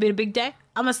 It's been a big day.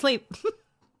 I'm asleep.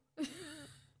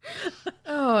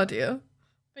 Oh dear.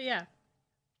 But yeah.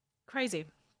 Crazy.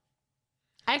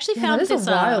 I actually found this a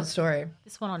wild story.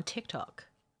 This one on TikTok.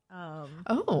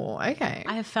 Okay.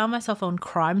 I have found myself on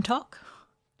Crime Talk.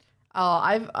 Oh,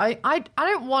 I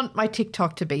don't want my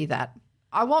TikTok to be that.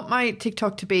 I want my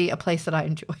TikTok to be a place that I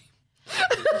enjoy.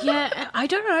 Yeah, I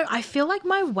don't know. I feel like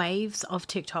my waves of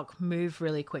TikTok move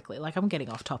really quickly. Like I'm getting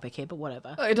off topic here, but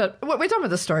whatever. We're done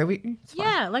with the story.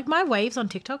 Yeah, like my waves on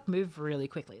TikTok move really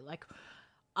quickly. Like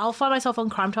I'll find myself on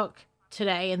Crime Talk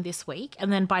today and this week,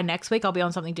 and then by next week I'll be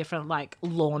on something different like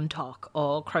lawn talk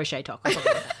or crochet talk or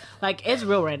something like that. Like it's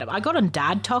real random. I got on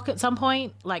dad talk at some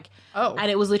point, like and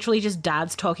it was literally just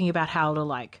dads talking about how to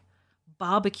like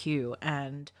barbecue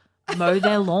and mow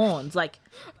their lawns. Like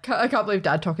I can't believe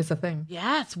dad talk is a thing.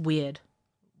 Yeah, it's weird.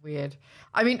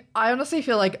 I mean, I honestly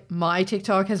feel like my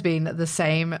TikTok has been the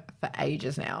same for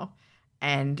ages now,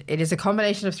 and it is a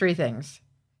combination of three things: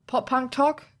 pop punk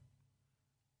talk,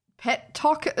 pet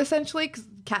talk, essentially, 'cause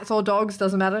cats or dogs,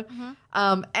 doesn't matter,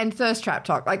 and thirst trap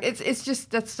talk. Like it's just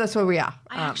that's where we are.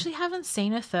 I actually haven't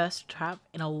seen a thirst trap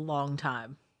in a long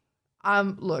time.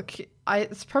 Look,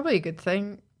 it's probably a good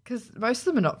thing because most of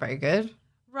them are not very good.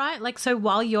 Right? Like, so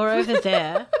while you're over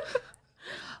there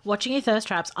watching your thirst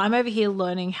traps, I'm over here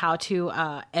learning how to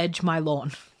edge my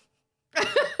lawn.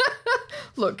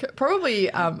 Look, probably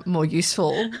more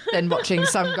useful than watching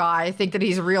some guy think that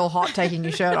he's real hot taking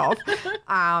his shirt off.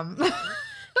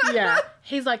 Yeah.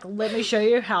 He's like, let me show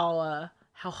you how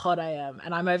hot I am.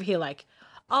 And I'm over here like,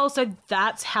 oh, so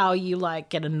that's how you like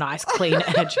get a nice clean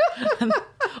edge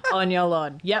on your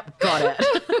lawn. Yep, got it.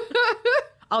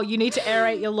 Oh, you need to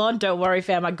aerate your lawn? Don't worry,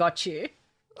 fam, I got you.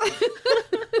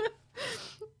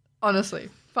 Honestly,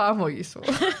 far more useful.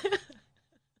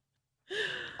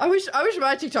 I wish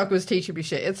my TikTok was teaching me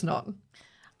shit. It's not.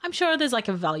 I'm sure there's like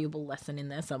a valuable lesson in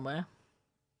there somewhere.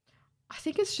 I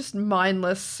think it's just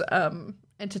mindless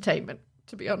entertainment,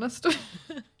 to be honest. It's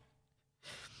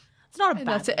not a bad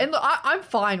that's it. And look, I'm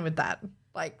fine with that.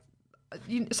 Like,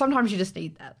 sometimes you just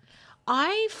need that.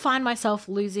 I find myself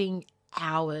losing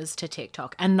hours to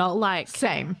TikTok, and not like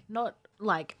same. Not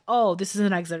like, oh, this is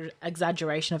an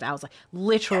exaggeration of hours, like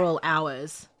literal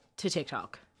hours to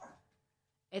TikTok.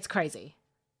 It's crazy.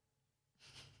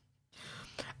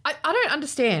 I don't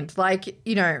understand. Like,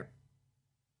 you know,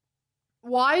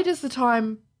 why does the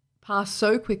time pass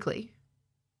so quickly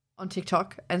on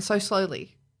TikTok and so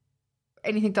slowly?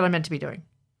 Anything that I'm meant to be doing.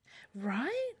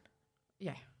 Right?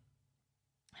 Yeah.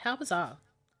 How bizarre.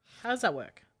 How does that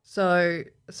work? So,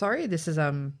 sorry, this has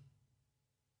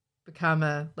become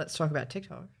a let's talk about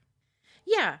TikTok.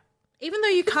 Yeah. Even though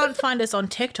you can't find us on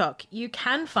TikTok, you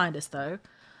can find us, though,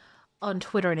 on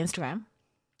Twitter and Instagram.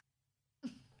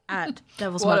 At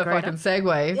Devil's What Margarita. a fucking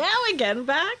segue. Yeah, we're getting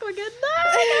back. We're getting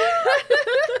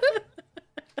back.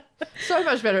 So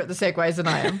much better at the segues than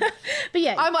I am. But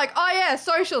yeah. I'm like, oh yeah,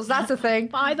 socials, that's a thing.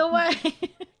 By the way.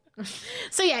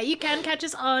 So yeah, you can catch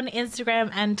us on Instagram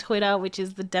and Twitter, which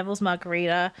is the Devil's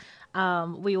Margarita.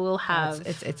 We will have...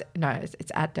 It's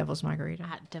at Devil's Margarita.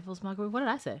 At Devil's Margarita? What did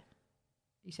I say?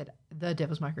 You said the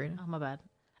Devil's Margarita. Oh, my bad.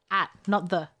 At, not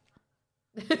the.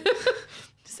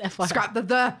 Just FYI. Scrap the.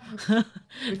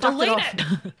 Delete it.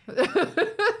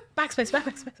 Backspace.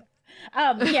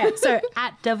 Yeah, so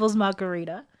at Devil's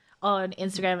Margarita on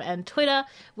Instagram and Twitter.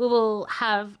 We will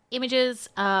have images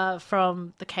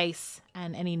from the case,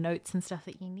 and any notes and stuff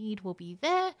that you need will be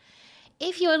there.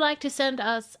 If you would like to send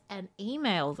us an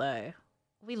email, though,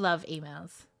 we love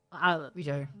emails. We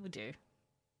do. We do.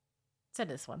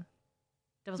 Send us one.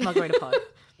 Devil's Margarita Pod.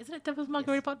 Isn't it Devil's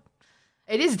Margarita Pod?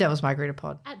 It is Devil's Margarita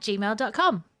Pod. At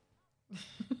gmail.com.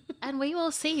 And we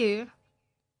will see you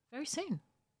very soon.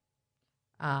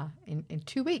 In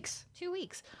 2 weeks. 2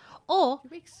 weeks. Or 2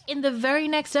 weeks. in the very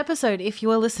next episode, if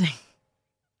you are listening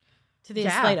to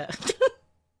this later.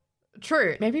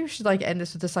 True. Maybe we should like end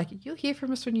this with this, like, you'll hear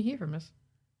from us when you hear from us.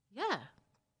 Yeah.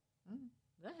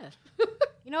 Yeah.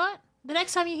 You know what? The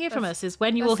next time you hear from us is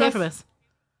when you will hear from us.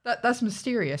 That's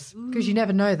mysterious because you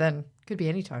never know then. Could be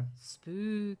any time.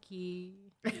 Spooky.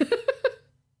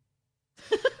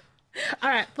 All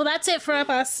right. Well, that's it for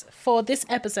us for this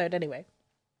episode anyway.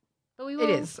 But we will... It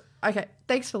is. Okay.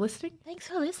 Thanks for listening. Thanks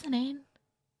for listening.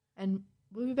 And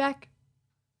we'll be back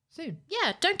soon.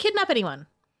 Yeah. Don't kidnap anyone.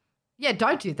 Yeah,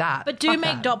 don't do that. But do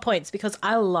make dot points because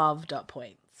I love dot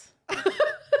points.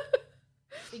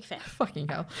 Big fan. Fucking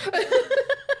hell.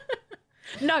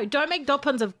 No, don't make dot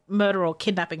points of murder or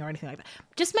kidnapping or anything like that.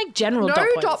 Just make general dot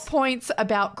points. No dot points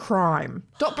about crime.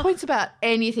 Dot points about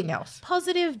anything else.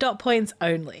 Positive dot points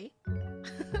only.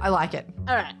 I like it.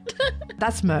 All right.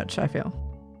 That's merch, I feel.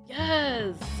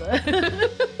 Yes.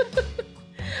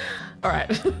 All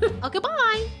right. Oh,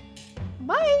 goodbye.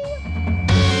 Bye.